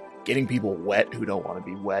like getting people wet who don't want to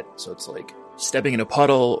be wet. So it's like stepping in a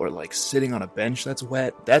puddle or like sitting on a bench that's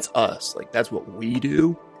wet. That's us. Like, that's what we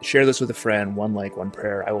do. Share this with a friend. One like, one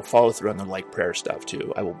prayer. I will follow through on the like prayer stuff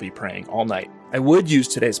too. I will be praying all night. I would use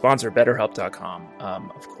today's sponsor,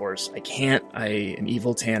 BetterHelp.com. Of course, I can't. I am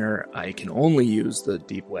Evil Tanner. I can only use the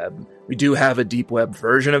deep web. We do have a deep web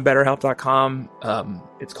version of BetterHelp.com.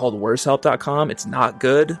 It's called WorseHelp.com. It's not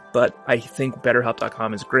good, but I think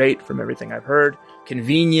BetterHelp.com is great from everything I've heard.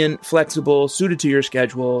 Convenient, flexible, suited to your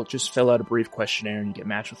schedule. Just fill out a brief questionnaire and you get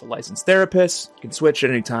matched with a licensed therapist. You can switch at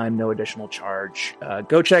any time, no additional charge.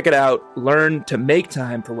 Go check it out. Learn to make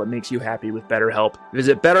time for what makes you happy with BetterHelp.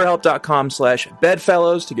 Visit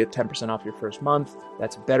BetterHelp.com/bedfellows to get 10% off your first month.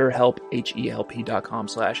 That's BetterHelp,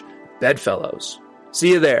 HELP.com/bedfellows.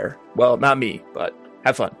 See you there. Well, not me, but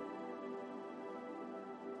have fun.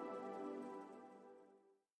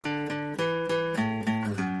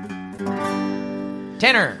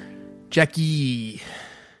 Tanner, Jackie.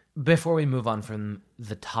 before we move on from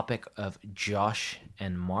the topic of Josh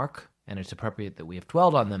and Mark, and it's appropriate that we have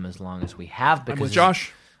dwelled on them as long as we have, because I'm with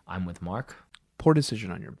Josh. I'm with Mark. Poor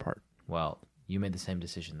decision on your part. Well, you made the same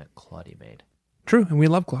decision that Claudia made. True, and we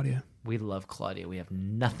love Claudia. We love Claudia. We have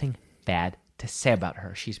nothing bad to say about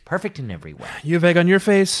her. She's perfect in every way. You have egg on your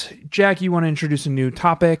face. Jack, you want to introduce a new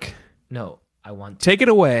topic? No, I want to. Take it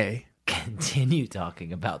away. continue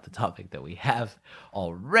talking about the topic that we have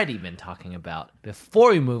already been talking about,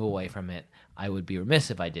 before we move away from it, I would be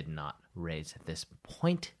remiss if I did not raise this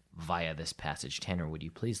point via this passage. Tanner, would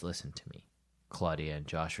you please listen to me? Claudia and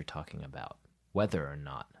Josh are talking about whether or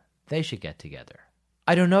not they should get together.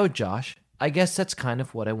 I don't know, Josh. I guess that's kind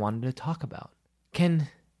of what I wanted to talk about. Can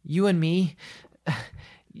you and me,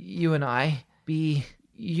 you and I, be,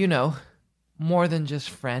 more than just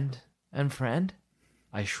friend and friend?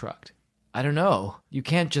 I shrugged. I don't know. You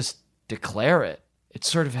can't just declare it. It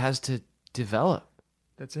sort of has to develop.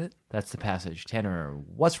 That's it? That's the passage. Tanner,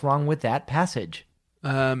 what's wrong with that passage?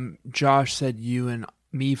 Josh said you and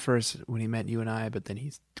me first when he meant you and I, but then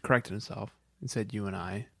he corrected himself and said you and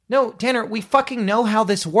I. No, Tanner, we fucking know how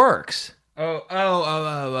this works.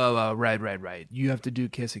 Oh, right. You have to do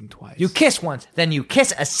kissing twice. You kiss once, then you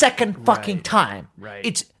kiss a second fucking time. Right.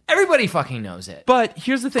 It's everybody fucking knows it. But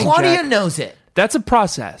here's the thing, Claudia Jack. knows it. That's a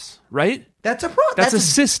process, right? That's a process. That's a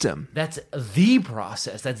system. That's the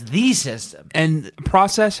process. That's the system. And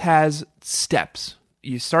process has steps.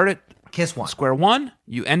 You start at Kiss one. square one.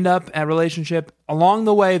 You end up at relationship. Along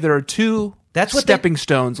the way, there are two stepping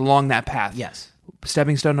stones along that path. Yes.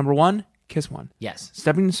 Stepping stone number one, kiss one. Yes.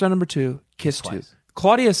 Stepping stone number two, kiss two. Twice.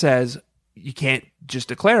 Claudia says you can't just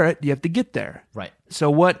declare it. You have to get there. Right. So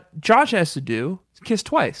what Josh has to do is kiss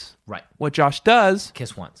twice. Right. What Josh does,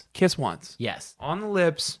 Kiss once. kiss once. Yes. On the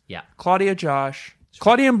lips. Yeah. Claudia, Josh.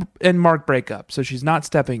 Claudia and Mark break up, so she's not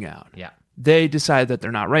stepping out. Yeah. They decide that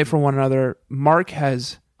they're not right for one another. Mark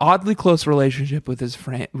has oddly close relationship with his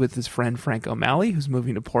friend Frank O'Malley, who's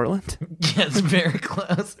moving to Portland. Yes, very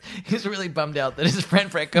close. He's really bummed out that his friend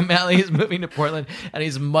Frank O'Malley is moving to Portland, and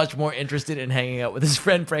he's much more interested in hanging out with his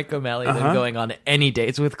friend Frank O'Malley than going on any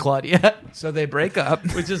dates with Claudia. So they break up.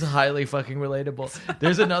 Which is highly fucking relatable.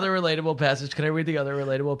 There's another relatable passage. Can I read the other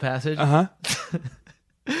relatable passage?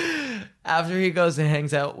 After he goes and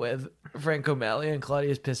hangs out with Frank O'Malley and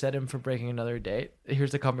Claudia's pissed at him for breaking another date,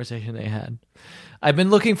 here's the conversation they had. I've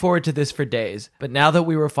been looking forward to this for days, but now that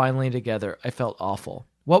we were finally together, I felt awful.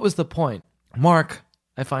 What was the point? Mark,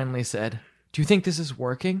 I finally said, do you think this is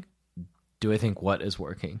working? Do I think what is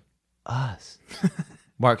working? Us.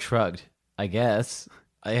 Mark shrugged. I guess.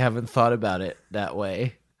 I haven't thought about it that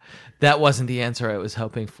way. That wasn't the answer I was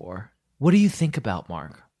hoping for. What do you think about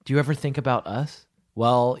Mark? Do you ever think about us?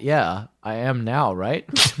 Well, yeah, I am now, right?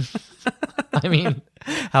 I mean,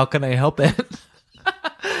 how can I help it?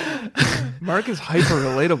 Mark is hyper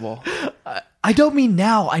relatable. I don't mean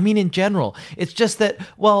now. I mean in general. It's just that,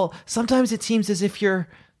 well, sometimes it seems as if you're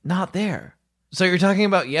not there. So you're talking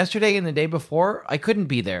about yesterday and the day before? I couldn't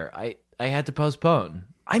be there. I had to postpone.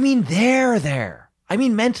 I mean there. I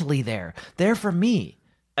mean mentally there. There for me.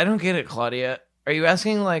 I don't get it, Claudia. Are you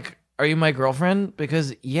asking, like, are you my girlfriend?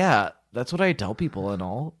 Because, yeah, that's what I tell people and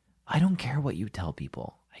all. I don't care what you tell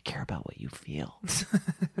people. I care about what you feel.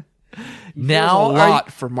 Now a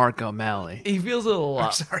lot for Mark O'Malley. He feels a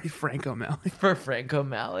lot. Sorry, Frank O'Malley. For Frank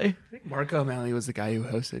O'Malley. I think Mark O'Malley was the guy who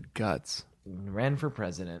hosted Guts. Ran for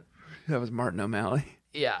president. That was Martin O'Malley.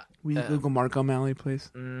 Yeah. Will you Google Mark O'Malley, please?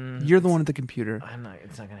 You're the one at the computer.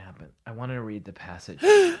 It's not gonna happen. I wanted to read the passage.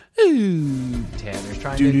 Ooh. Tanner's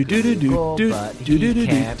trying to Google, but he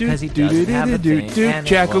can't because he doesn't have a thing. And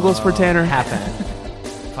Jack it Googles for won't Tanner. Happen.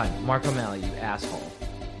 Fine, Mark O'Malley, you asshole.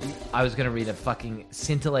 I was gonna read a fucking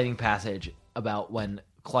scintillating passage about when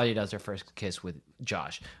Claudia does her first kiss with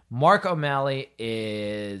Josh. Mark O'Malley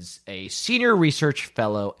is a senior research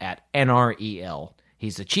fellow at NREL.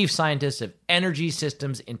 He's the chief scientist of energy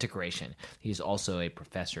systems integration. He's also a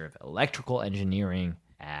professor of electrical engineering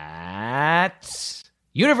at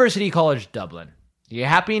University College Dublin. You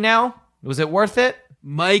happy now? Was it worth it?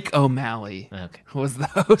 Mike O'Malley Okay. was the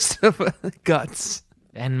host of Guts.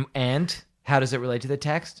 And how does it relate to the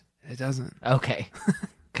text? It doesn't. Okay.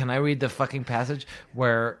 Can I read the fucking passage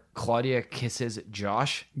where Claudia kisses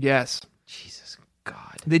Josh? Yes. Jesus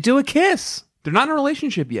God. They do a kiss. They're not in a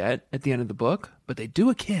relationship yet at the end of the book, but they do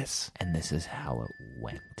a kiss. And this is how it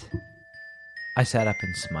went. I sat up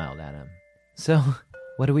and smiled at him. So,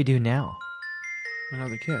 what do we do now?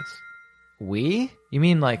 Another kiss. We? You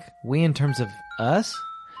mean like we in terms of us?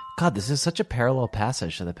 God, this is such a parallel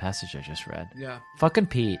passage to the passage I just read. Yeah. Fucking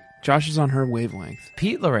Pete. Josh is on her wavelength.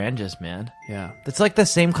 Pete Larangis, man. Yeah. That's like the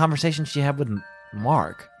same conversation she had with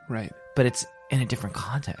Mark, Right. but it's in a different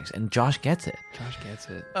context, and Josh gets it. Josh gets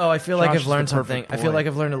it. Oh, I feel like Josh I've is learned the perfect something. I boy. feel like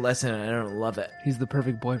I've learned a lesson, and I don't love it. He's the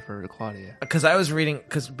perfect boy for Claudia. Because I was reading,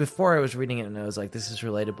 because before I was reading it, and I was like, this is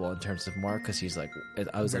relatable in terms of Mark, because he's like,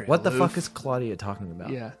 I was Very like, what the aloof. fuck is Claudia talking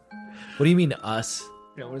about? Yeah. What do you mean us?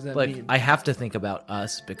 Yeah, what does that Like, mean? I have to think about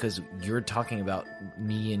us because you're talking about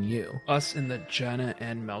me and you. Us in the Jenna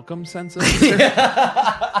and Malcolm sense of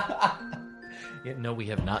Yeah, no, we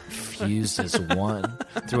have not fused as one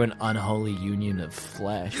through an unholy union of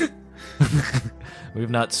flesh. We've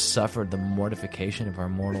not suffered the mortification of our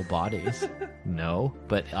mortal bodies. No,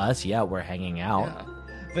 but us, yeah, we're hanging out. Yeah.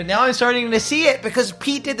 But now I'm starting to see it because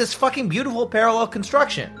Pete did this fucking beautiful parallel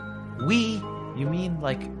construction. We, you mean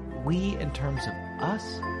like we in terms of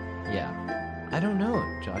us? Yeah. I don't know,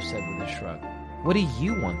 Josh said with a shrug. What do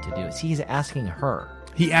you want to do? See, he's asking her.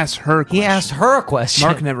 He asked her a question. He asked her a question.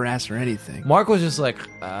 Mark never asked her anything. Mark was just like,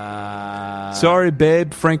 Sorry,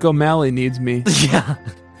 babe. Frank O'Malley needs me. yeah.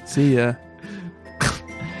 See ya.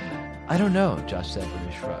 I don't know, Josh said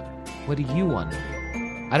with a shrug. What do you want to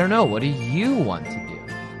do? I don't know. What do you want to do?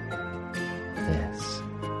 This.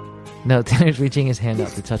 No, Tanner's reaching his hand out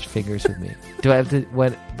to touch fingers with me. Do I have to?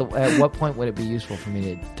 At what point would it be useful for me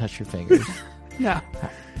to touch your fingers? Yeah.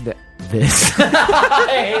 This.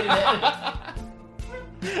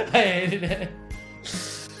 I hated it.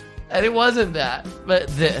 And it wasn't that, but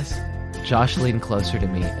this. Josh leaned closer to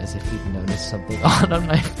me as if he'd noticed something odd on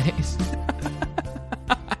my face.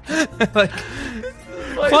 Like,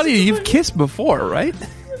 Claudia, you've kissed before, right?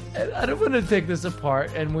 I don't want to take this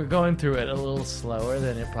apart, and we're going through it a little slower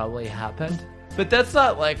than it probably happened. But that's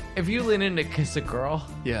not like, if you lean in to kiss a girl,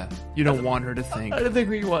 Yeah. You don't want her to think, I don't think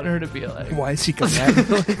we want her to be like, why is he coming at me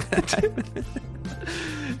like that?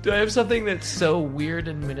 do I have something that's so weird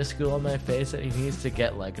and minuscule on my face that he needs to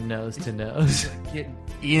get like nose to nose? Get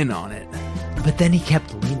in on it. But then he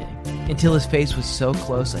kept leaning until his face was so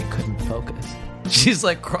close I couldn't focus. She's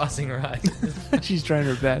like crossing her eyes. She's trying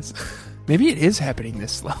her best. Maybe it is happening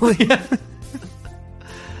this slowly.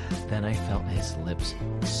 Then I felt his lips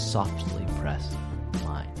softly press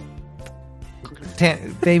mine.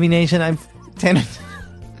 Baby Nation, I'm Tanner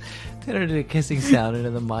did a kissing sound into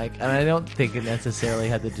the mic, and I don't think it necessarily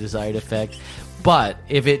had the desired effect. But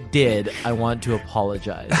if it did, I want to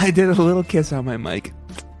apologize. I did a little kiss on my mic.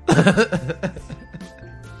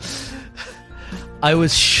 I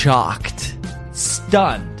was shocked,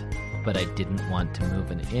 stunned, but I didn't want to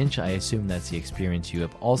move an inch. I assume that's the experience you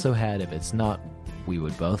have also had. If it's not, we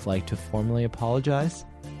would both like to formally apologize.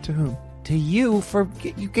 To whom? To you for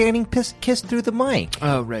you getting kissed through the mic.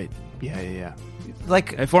 Oh, right. Yeah.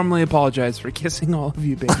 Like, I formally apologize for kissing all of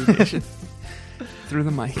you, baby nation. Through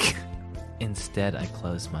the mic. instead, I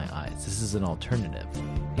closed my eyes. This is an alternative.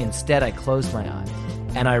 Instead, I closed my eyes,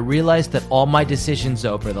 and I realized that all my decisions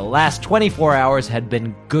over the last 24 hours had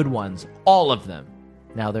been good ones. All of them.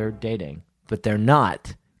 Now they're dating, but they're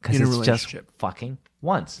not, because In a it's just relationship. fucking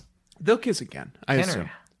once. They'll kiss again, I Tanner, assume.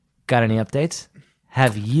 got any updates?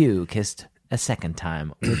 Have you kissed a second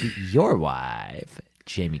time with your wife,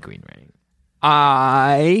 Jamie Greenring?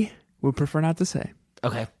 I would prefer not to say.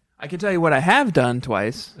 Okay. I can tell you what I have done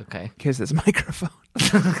twice. Okay. Kiss this microphone.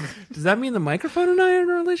 Does that mean the microphone and I are in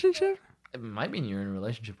a relationship? It might mean you're in a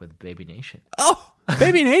relationship with Baby Nation. Oh,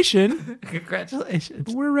 Baby Nation.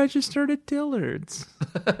 Congratulations. We're registered at Dillard's.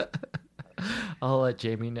 I'll let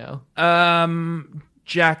Jamie know.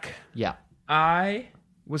 Jack, Yeah. I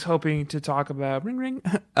was hoping to talk about ring.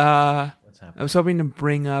 What's I happening? was hoping to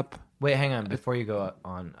bring up Wait, hang on. Before you go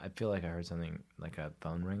on, I feel like I heard something like a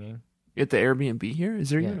phone ringing. at the Airbnb here. Is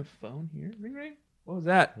there Yeah. even a phone here? Ring ring. What was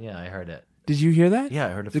that? Yeah, I heard it. Did you hear that? Yeah, I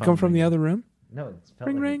heard a Did it phone come from the ringing. other room? No, it felt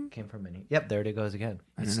Ring, like ring. it came from any. Yep, there it goes again.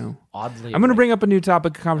 I It's don't know. Oddly, I'm going to like- bring up a new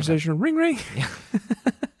topic of conversation. Ring ring.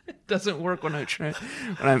 It doesn't work when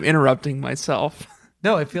I'm interrupting myself.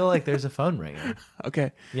 No, I feel like there's a phone ringing.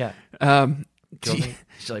 Okay. Yeah. Do you-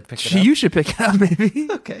 Should I pick it up? you should pick it up, maybe.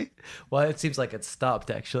 Okay. Well, it seems like it stopped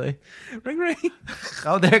actually. Ring ring.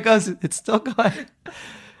 Oh, there it goes. It's still going.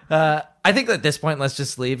 I think at this point, let's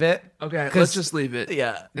just leave it. Okay, 'Cause- let's just leave it.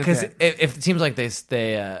 Yeah, because Okay. if it seems like they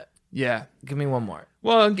Yeah. give me one more.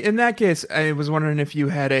 Well, in that case, I was wondering if you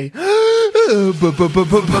had a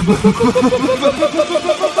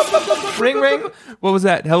Ring ring. What was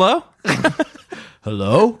that? Hello?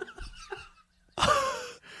 Hello.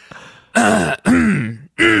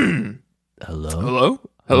 Hello.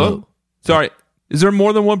 Hello? Sorry. Is there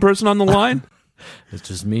more than one person on the line? It's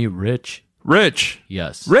just me, Rich. Rich.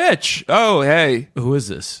 Yes. Rich. Oh, hey. Who is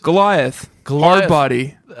this? Goliath. Goliath. Hard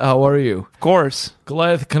body. How are you, Of course.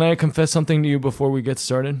 Goliath? Can I confess something to you before we get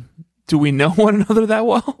started? Do we know one another that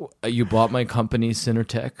well? You bought my company,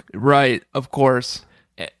 Cinertech. Right. Of course.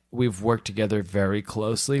 We've worked together very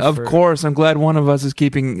closely. Of for course. I'm glad one of us is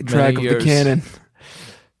keeping track of years. the canon.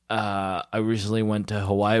 I recently went to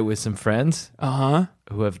Hawaii with some friends Uh-huh.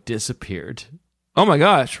 who have disappeared. Oh my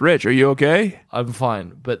gosh. Rich, are you okay? I'm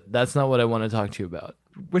fine, but that's not what I want to talk to you about.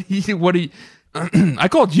 What do you I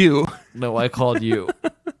called you. No, I called you.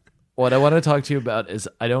 What I want to talk to you about is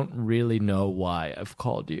I don't really know why I've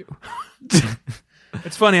called you.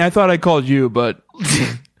 It's funny. I thought I called you, but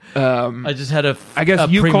I just had I guess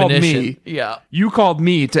you called me. Yeah. You called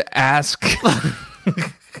me to ask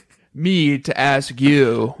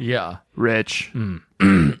you, Yeah. Rich.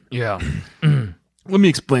 Yeah. Let me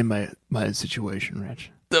explain my situation,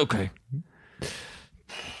 Rich. Okay.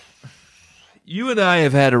 You and I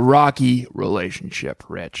have had a rocky relationship,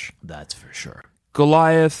 Rich. That's for sure.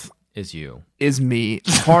 Goliath Is you. is me.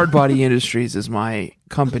 Hard Body Industries is my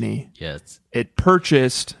company. Yes. It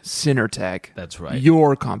purchased Synertech. That's right.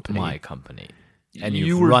 Your company. My company. And You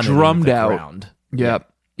you've were run drummed it into the out. ground.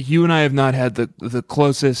 Yep. You and I have not had the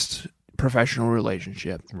closest professional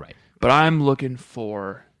relationship. Right. But I'm looking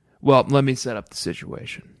for... Well, let me set up the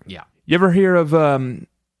situation. Yeah. You ever hear of...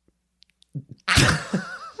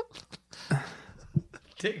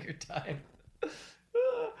 Take your time.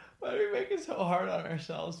 Why do we make it so hard on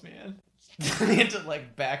ourselves, man? We have to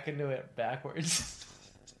like back into it backwards.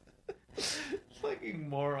 Fucking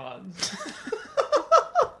morons.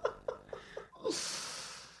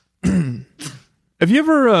 Have you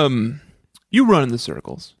ever... You run in the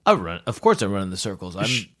circles. Of course I run in the circles. I'm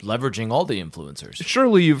leveraging all the influencers.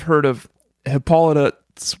 Surely you've heard of Hippolyta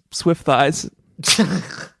Swift Thighs.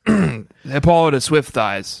 Hippolyta Swift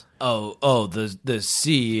Thighs. Oh, the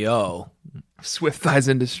CEO Swift Thighs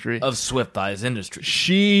Industry. of Swift Eyes Industries.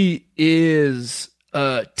 She is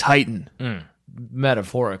a titan,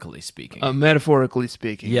 Metaphorically speaking. metaphorically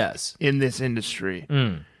speaking. Yes. In this industry.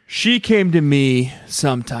 She came to me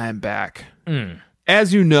some time back.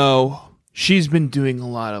 As you know, she's been doing a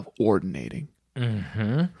lot of ordinating.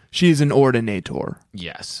 She's an ordinator.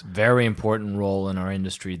 Yes. Very important role in our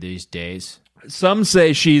industry these days. Some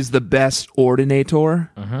say she's the best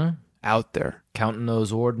ordinator out there. Counting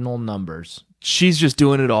those ordinal numbers. She's just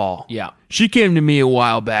doing it all. Yeah. She came to me a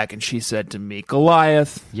while back and she said to me,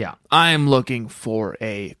 Goliath, Yeah. I am looking for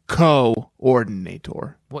a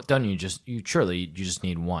co-ordinator. What done you just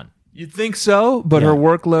need one. You'd think so, but Yeah. her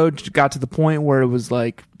workload got to the point where it was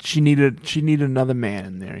like she needed another man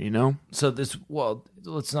in there, you know? So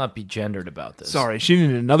let's not be gendered about this. Sorry, she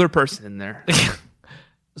needed another person in there.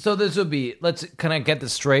 So this would be can I get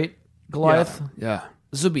this straight, Goliath? Yeah.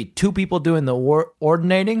 This would be two people doing the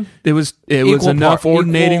ordinating? It was Equal enough part-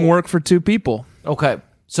 ordinating equal- work for two people. Okay.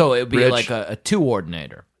 So it would be Rich. like a two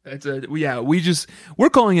ordinator. We're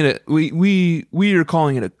calling it we are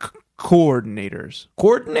calling it a coordinators.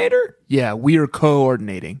 Coordinator? Yeah, we are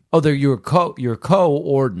coordinating. Oh, you're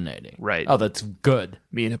coordinating. Right. Oh, that's good.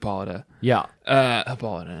 Me and Hippolyta. Yeah.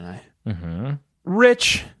 Hippolyta and I. Mm-hmm.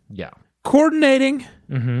 Rich, Yeah. coordinating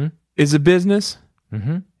is a business.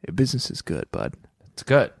 A business is good, bud. It's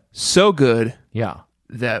good. So good Yeah.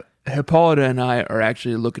 that Hippolyta and I are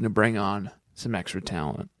actually looking to bring on some extra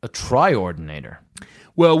talent. A tri-ordinator.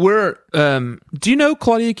 Well, we're do you know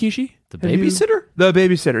Claudia Kishi? The babysitter? The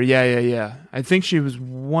babysitter. Yeah. I think she was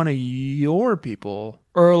one of your people.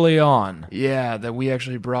 Early on. Yeah, that we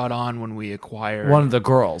actually brought on when we acquired One of the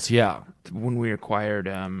girls, yeah.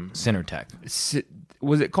 Synertech. Synertech.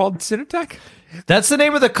 Was it called Synertech? That's the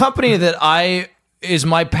name of the company that is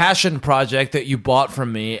my passion project that you bought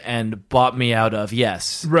from me and bought me out of,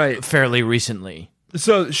 yes. Right. Fairly recently.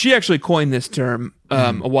 So she actually coined this term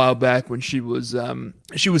a while back when she was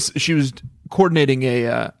coordinating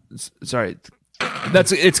a sorry,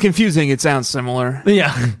 it's confusing. It sounds similar,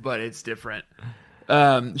 Yeah. but it's different.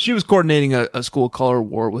 She was coordinating a school color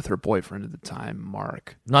war with her boyfriend at the time,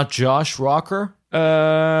 Mark. Not Josh Rocker?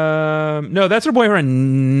 No, that's her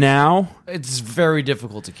boyfriend now. It's very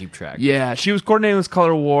difficult to keep track. Yeah, she was coordinating this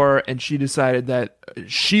color war, and she decided that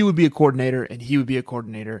she would be a coordinator and he would be a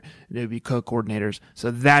coordinator, and they would be co-coordinators.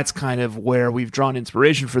 So that's kind of where we've drawn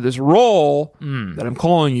inspiration for this role that I'm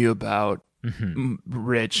calling you about,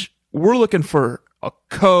 Rich. We're looking for a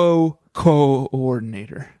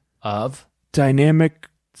coordinator Of dynamic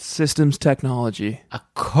systems technology. a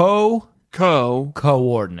coordinator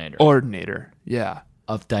Coordinator. Yeah.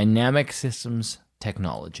 of dynamic systems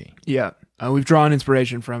technology. Yeah. We've drawn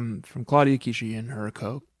inspiration from Claudia Kishi and her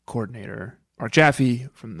co-coordinator, Mark Jaffe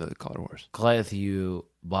from the Color Wars. Goliath, you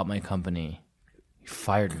bought my company. You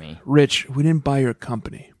fired me. Rich, we didn't buy your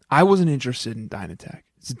company. I wasn't interested in Dynatech.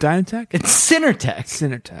 Is it Dynatech? It's Synertech.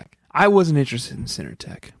 Synertech. I wasn't interested in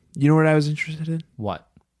Synertech. You know what I was interested in? What?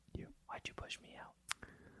 Why'd you push me out?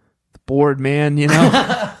 The board, man, you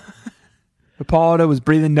know? Hippolyta was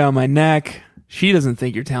breathing down my neck. She doesn't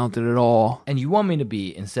think you're talented at all. And you want me to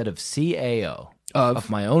be, instead of CAO Of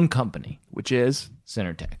my own company, which is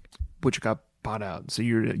Synertech. which got bought out. So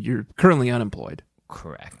you're currently unemployed.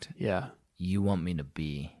 Correct. Yeah. You want me to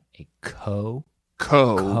be a co-ordinator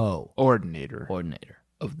Co-ordinator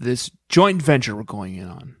of this joint venture we're going in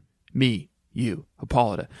on. Me, you,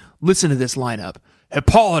 Hippolyta. Listen to this lineup.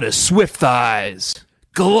 Hippolyta Swift Thighs.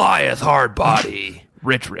 Goliath Hard Body.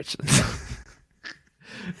 Rich.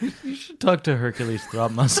 You should talk to Hercules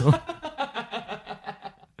Throb Muscle.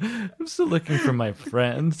 I'm still looking for my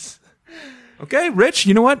friends. Okay, Rich,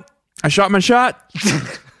 you know what? I shot my shot.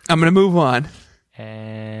 I'm going to move on.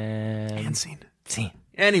 And Scene. scene.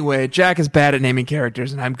 Anyway, Jack is bad at naming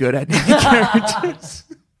characters, and I'm good at naming characters.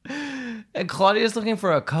 And Claudia's looking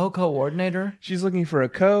for a co-coordinator She's looking for a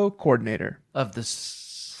co-coordinator of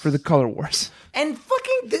this. for the Color Wars. And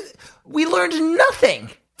we learned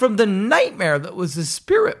nothing from the nightmare that was the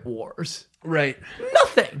Spirit Wars. Right.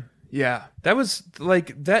 Nothing. Yeah. That was,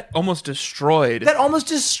 like, that almost destroyed That almost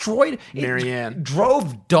destroyed. Marianne. It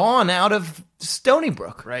drove Dawn out of Stony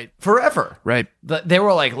Brook. Right. Forever. Right. They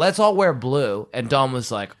were like, let's all wear blue. And Dawn was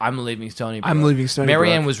like, I'm leaving Stony Brook. I'm leaving Stony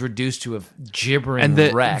Marianne Brook. was reduced to a gibbering And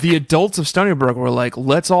wreck. the adults of Stony Brook were like,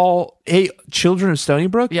 let's all, hey, children of Stony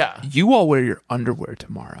Brook, Yeah. you all wear your underwear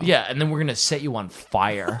tomorrow. Yeah, and then we're going to set you on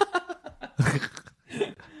fire.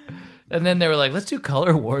 And then they were like, let's do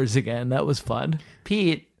Color Wars again. That was fun.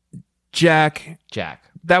 Pete. Jack,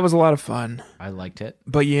 that was a lot of fun, I liked it.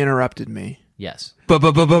 but you interrupted me. Yes. Wait,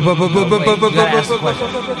 You gotta ask the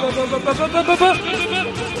question.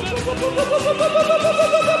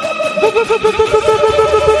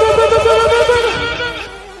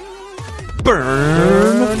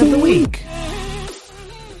 Burn of the week.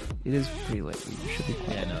 It is pretty late. You should be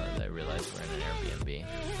quiet. Yeah, no, I realized we're in an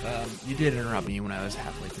Airbnb. You did interrupt me when I was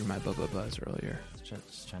halfway through my buzz earlier.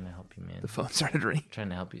 Just trying to help you, man. The phone started ringing. Trying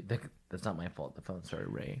to help you. That's not my fault. The phone started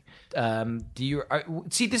ringing.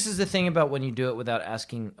 See, this is the thing about when you do it without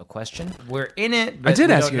asking a question. We're in it. But I did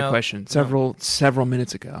we ask don't you a know- question several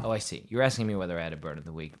minutes ago. Oh, I see. You're asking me whether I had a burn of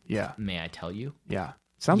the week. Yeah. May I tell you? Yeah.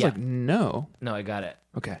 Sounds Yeah. like no. No, I got it.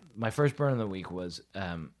 Okay. My first burn of the week was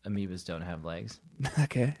amoebas don't have legs.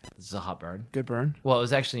 Okay. This is a hot burn. Good burn. Well, it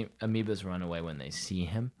was actually amoebas run away when they see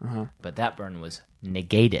him. Uh-huh. But that burn was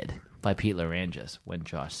negated by Pete Larangis when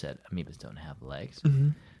Josh said amoebas don't have legs. Mm-hmm.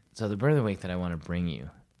 So the burn of the week that I want to bring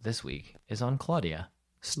you this week is on Claudia,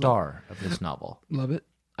 star of this novel. Love it.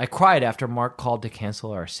 I cried after Mark called to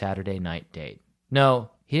cancel our Saturday night date.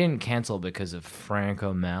 No, he didn't cancel because of Frank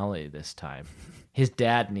O'Malley this time. His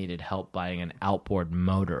dad needed help buying an outboard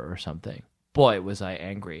motor or something. Boy, was I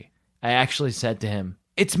angry. I actually said to him,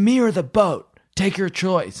 "It's me or the boat. Take your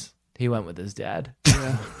choice." He went with his dad.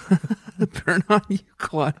 Yeah. Burn on you,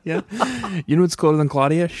 Claudia. You know what's cooler than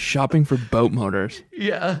Claudia? Shopping for boat motors.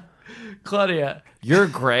 Yeah. Claudia, you're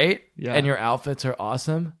great Yeah. and your outfits are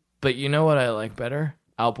awesome, but you know what I like better?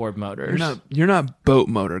 Outboard motors. You're not boat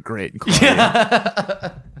motor great,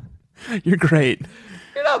 Claudia. You're great.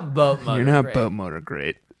 You're not boat motor You're not great. boat motor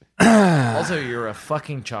great. Also, you're a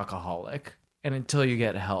fucking chocoholic. And until you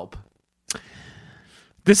get help.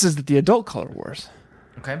 This is the adult Color Wars.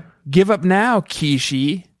 Okay. Give up now,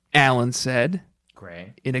 Kishi, Alan said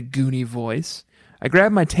Great. in a goony voice. I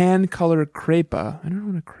grabbed my tan-colored crepa. I don't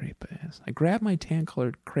know what a crepa is. I grabbed my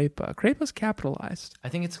tan-colored crepa. Crepa's capitalized. I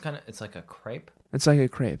think it's like a crepe. It's like a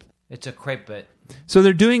crepe. It's a crepe, but So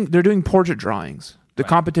they're doing portrait drawings. The Right.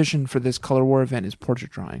 competition for this Color War event is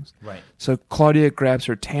portrait drawings. right. So Claudia grabs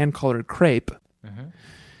her tan-colored crepe.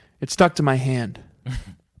 It stuck to my hand.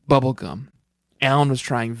 Bubblegum. Alan was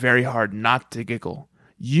trying very hard not to giggle.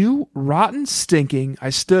 You rotten stinking.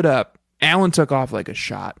 I stood up. Alan took off like a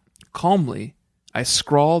shot. Calmly, I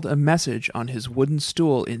scrawled a message on his wooden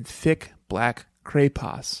stool in thick black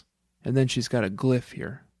craypas. And then she's got a glyph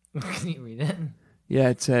here. Can you read it? Yeah,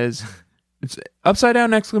 it says, it's upside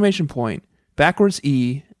down exclamation point, backwards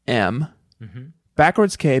E, M,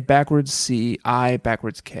 backwards K, backwards C, I,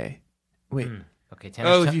 backwards K. Wait, Okay.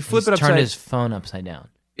 if you flip it turned upside- his phone upside down.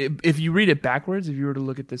 if you read it backwards, if you were to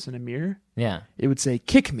look at this in a mirror, Yeah. it would say,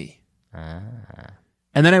 kick me. Ah.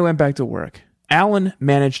 And then I went back to work. Alan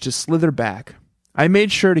managed to slither back. I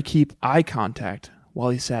made sure to keep eye contact while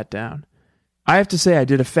he sat down. I have to say I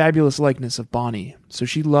did a fabulous likeness of Bonnie, so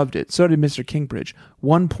she loved it. So did Mr. Kingbridge.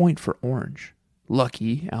 1 point for Orange.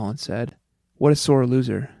 Lucky, Alan said. What a sore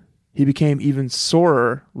loser. He became even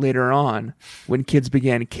sorer later on when kids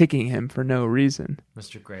began kicking him for no reason.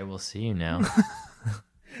 Mr. Gray, we'll see you now.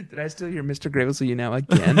 Did I still hear Mr. Gray will see you now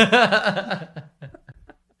again?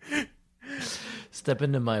 Step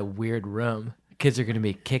into my weird room. Kids are going to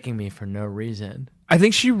be kicking me for no reason. I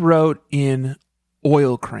think she wrote in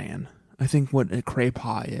oil crayon. I think what a crepe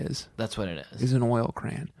pie is That's what it is. an oil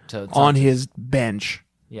crayon. So it's On not his bench.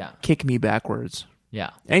 Yeah. Kick me backwards.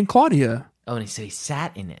 Yeah. And Claudia Oh, and he said he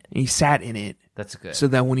sat in it. He sat in it. That's good. So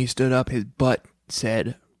that when he stood up, his butt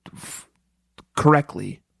said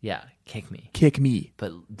correctly, yeah, kick me. kick me.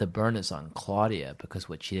 But the burn is on Claudia because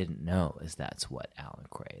what she didn't know is that's what Alan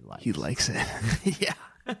Cray likes. He likes it. Yeah.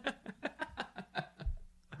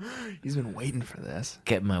 He's been waiting for this.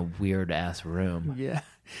 Get my weird ass room. Yeah.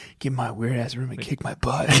 Get in my weird ass room and kick my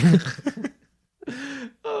butt.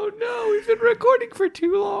 Oh no, we've been recording for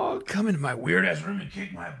too long. Come into my weird ass room and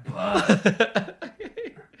kick my butt.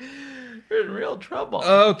 We're in real trouble.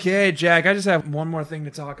 Okay, Jack, I just have one more thing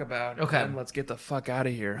to talk about. Okay. And let's get the fuck out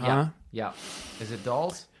of here, huh? Yeah. Yeah. Is it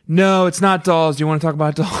dolls? No, it's not dolls. Do you want to talk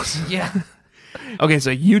about dolls? Yeah. Okay,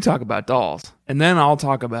 so you talk about dolls, and then I'll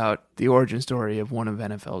talk about the origin story of one of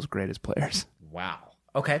NFL's greatest players. Wow.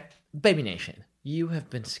 Okay. Baby Nation, you have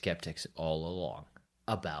been skeptics all along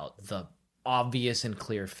about the obvious and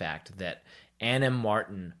clear fact that Anna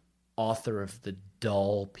Martin, author of The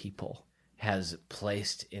Doll People, has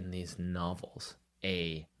placed in these novels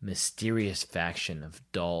a mysterious faction of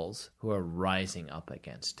dolls who are rising up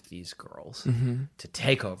against these girls to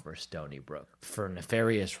take over Stony Brook for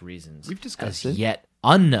nefarious reasons. We've discussed as it. yet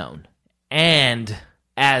unknown. And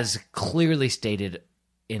as clearly stated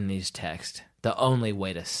in these texts, the only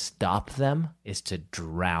way to stop them is to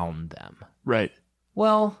drown them. Right.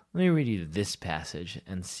 Well, let me read you this passage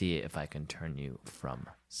and see if I can turn you from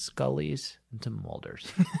Scullys into Mulders.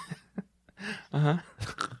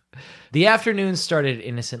 The afternoon started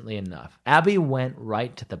innocently enough. Abby went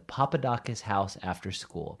right to the Papadakis house after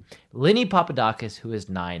school. Linny Papadakis, who is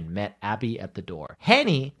 9, met Abby at the door.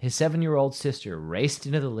 Henny, his 7-year-old sister, raced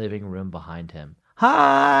into the living room behind him.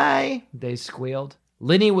 "Hi!" they squealed.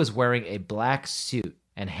 Linny was wearing a black suit,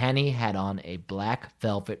 and Henny had on a black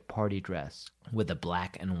velvet party dress with a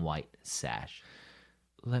black and white sash.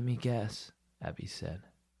 "Let me guess," Abby said.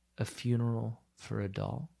 "A funeral for a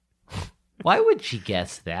doll?" Why would she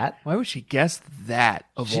guess that? Why would she guess that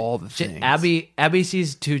of all the things? Abby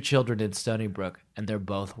sees 2 children in Stony Brook, and they're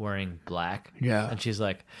both wearing black. Yeah. And she's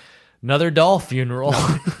like, another doll funeral.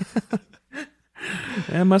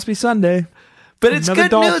 It must be Sunday. But it's Another good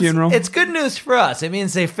doll news. funeral. It's good news for us. It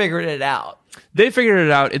means they figured it out. They figured it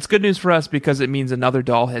out. It's good news for us because it means another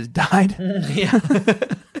doll has died. Yeah.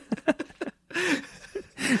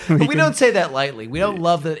 We don't say that lightly. We don't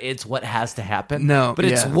love that it's what has to happen. No, But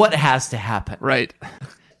it's yeah. what has to happen. Right.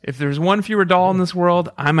 If there's one fewer doll in this world,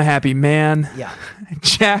 I'm a happy man. Yeah.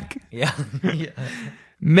 Jack, Yeah. Yeah.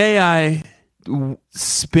 may I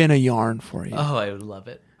spin a yarn for you? Oh, I would love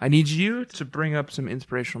it. I need you to bring up some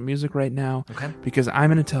inspirational music right now. Okay. Because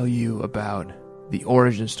I'm going to tell you about the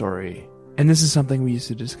origin story. And this is something we used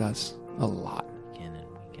to discuss a lot. In and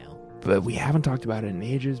week out. But we haven't talked about it in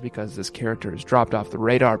ages because this character has dropped off the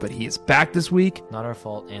radar. But he is back this week. Not our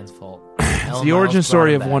fault. Anne's fault. It's the origin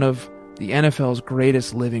story of one of the NFL's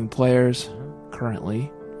greatest living players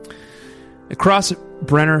currently. Across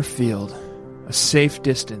Brenner Field, a safe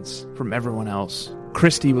distance from everyone else,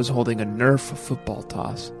 Christie was holding a Nerf football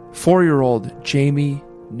toss. 4-year-old Jamie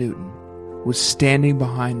Newton was standing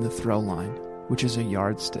behind the throw line, which is a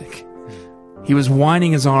yardstick. He was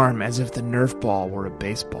winding his arm as if the Nerf ball were a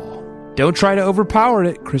baseball. "Don't try to overpower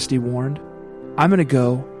it," Christie warned. "I'm going to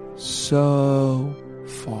go so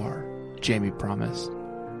far," Jamie promised.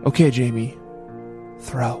 "Okay, Jamie.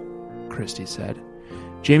 Throw," Christie said.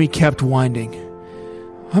 Jamie kept winding.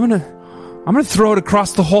 I'm gonna throw it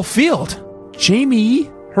across the whole field." "Jamie,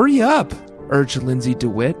 hurry up," urged Lindsay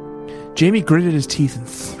DeWitt. Jamie gritted his teeth and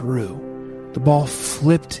threw. The ball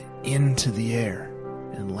flipped into the air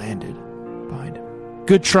and landed behind him.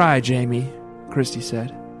 "Good try, Jamie," Christie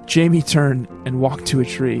said. Jamie turned and walked to a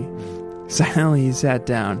tree. Silently, he sat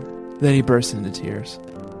down. Then he burst into tears.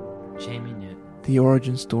 Jamie Newton. The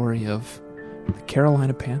origin story of the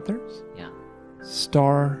Carolina Panthers Yeah.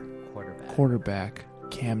 star Quarterback. quarterback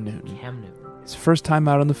Cam Newton. Cam Newton. His first time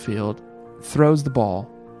out on the field, throws the ball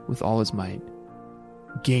with all his might,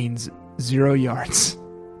 gains 0 yards,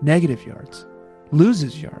 negative yards,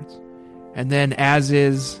 loses yards, and then, as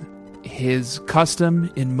is his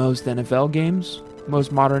custom in most NFL games,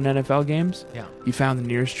 most modern NFL games, Yeah. he found the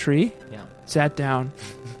nearest tree, Yeah. sat down,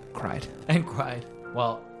 cried. And cried.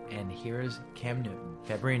 Well, and here's Cam Newton,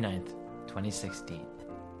 February 9th, 2016.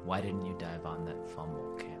 Why didn't you dive on that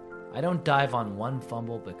fumble, Cam? I don't dive on one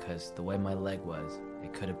fumble because the way my leg was,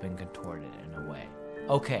 it could have been contorted in a way.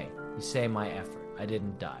 Okay, you say my effort. I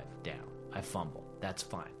didn't dive down. I fumbled. That's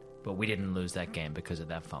fine. But we didn't lose that game because of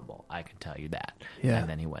that fumble. I can tell you that. Yeah. And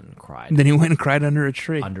then he went and cried. And then he went and cried under a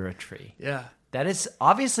tree. Under a tree. Yeah. That is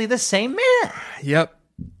obviously the same man. Yep.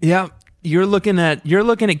 You're looking at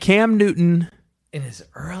Cam Newton In his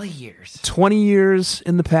early years. 20 years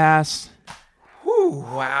in the past.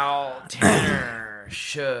 Wow, Tanner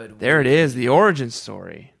should. There it is, the origin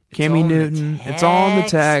story. Cammy all in the Newton. It's all in the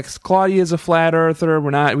text. Claudia is a flat earther.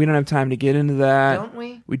 We don't have time to get into that. Don't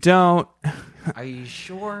we? We don't. Are you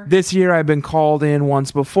sure? This year I've been called in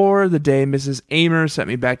once before, the day Mrs. Amer sent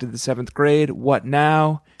me back to the 7th grade. What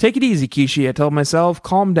now? Take it easy, Kishi, I told myself.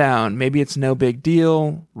 Calm down. Maybe it's no big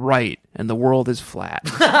deal. Right. And the world is flat.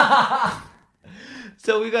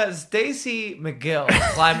 So we got Stacy McGill,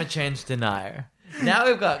 climate change denier. Now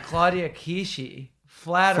we've got Claudia Kishi,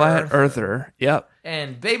 flat earther. Yep.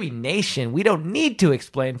 And Baby Nation, we don't need to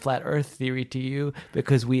explain flat earth theory to you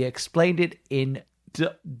because we explained it in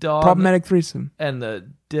Dawn Problematic threesome. and the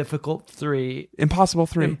difficult 3. Impossible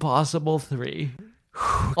 3. Impossible 3.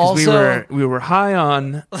 Also, we were high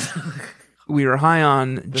on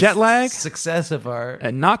jet lag success of our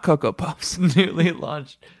and not Cocoa Puffs. newly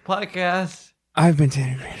launched podcast. I've been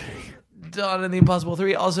Tanner Greenring. Dawn and the Impossible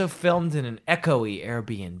 3 also filmed in an echoey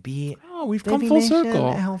Airbnb. Oh, we've come Baby full Nation,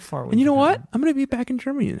 circle. How far And you know we've what? come. I'm going to be back in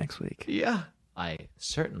Germany next week. Yeah. I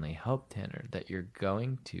certainly hope, Tanner, that you're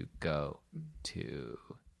going to go to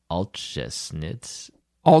Altjesnitz.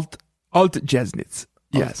 Alt Jesnitz.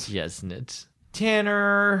 Yes. Altjesnitz.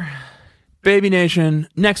 Tanner. Baby Nation,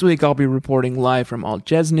 next week I'll be reporting live from Alt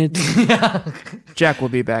Jesnitz. Jack will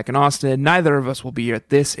be back in Austin. Neither of us will be at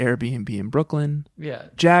this Airbnb in Brooklyn. Yeah.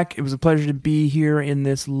 Jack, it was a pleasure to be here in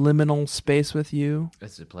this liminal space with you.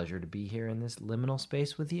 It's a pleasure to be here in this liminal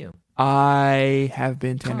space with you. I have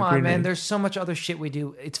been Tanner Come on, Greenring. man. There's so much other shit we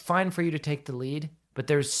do. It's fine for you to take the lead, but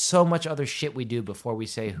there's so much other shit we do before we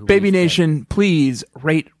say who Baby we've been. Nation, please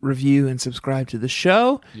rate, review, and subscribe to the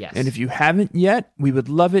show. Yes. And if you haven't yet, we would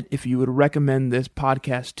love it if you would recommend this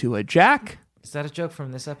podcast to a Jack. Is that a joke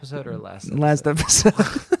from this episode or last? Last episode.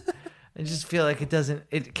 I just feel like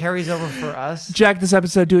it carries over for us. Jack this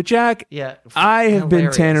episode to a Jack. Yeah. I have been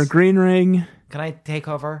hilarious. Tanner Greenring. Can I take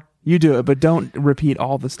over? You do it, but don't repeat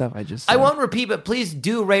all the stuff I just said. I won't repeat, but please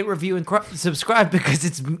do rate, review, and subscribe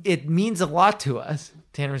because it means a lot to us.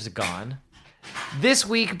 Tanner's gone. This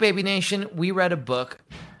week, Baby Nation, we read a book.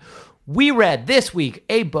 We read this week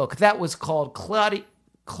a book that was called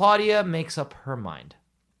Claudia Makes Up Her Mind.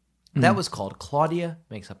 That was called Claudia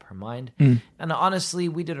Makes Up Her Mind. And honestly,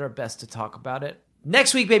 we did our best to talk about it.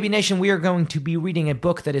 Next week, Baby Nation, we are going to be reading a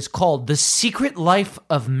book that is called The Secret Life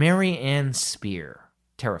of Mary Ann Spear.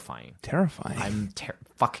 Terrifying. Terrifying. I'm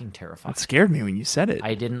fucking terrified. That scared me when you said it.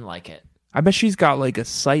 I didn't like it. I bet she's got like a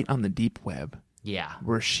site on the deep web Yeah.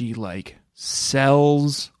 where she like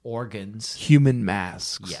sells Organs. human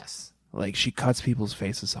masks. Yes. Like she cuts people's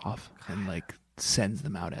faces off and like sends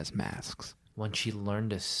them out as masks. When she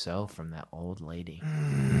learned to sew from that old lady.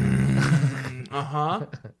 Uh-huh.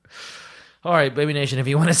 All right, Baby Nation, if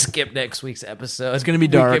you want to skip next week's episode, It's gonna be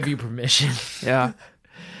dark. We give you permission. Yeah.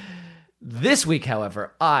 This week,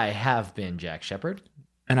 however, I have been Jack Shepard.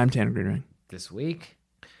 And I'm Tanner Greenring. This week,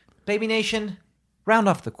 Baby Nation, round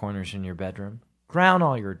off the corners in your bedroom, drown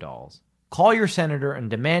all your dolls, call your senator and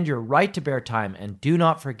demand your right to bear time, and do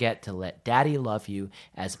not forget to let Daddy love you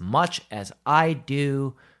as much as I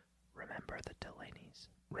do. Remember the Delaney's.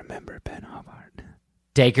 Remember Ben Hubbard.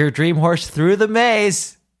 Take your dream horse through the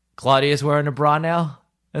maze. Claudia's wearing a bra now,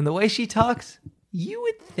 and the way she talks, you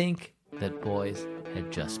would think that boys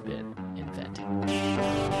had just been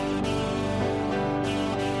invented.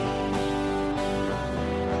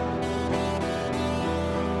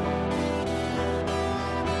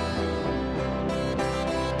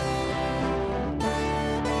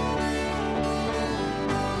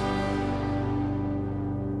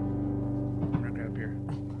 I'm gonna grab beer.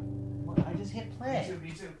 I just hit play.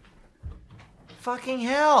 Me too. Fucking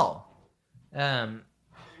hell. You want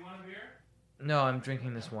a beer? No, I'm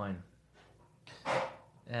drinking this wine.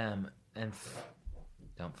 Don't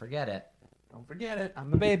forget it. Don't forget it.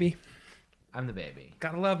 I'm the baby. I'm the baby.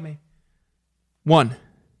 Gotta love me. 1,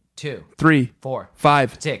 2, 3, 4,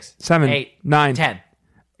 5, 6, 7, 8, 9, 10.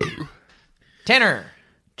 Tanner.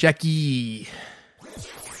 Jackie.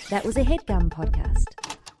 That was a headgum podcast.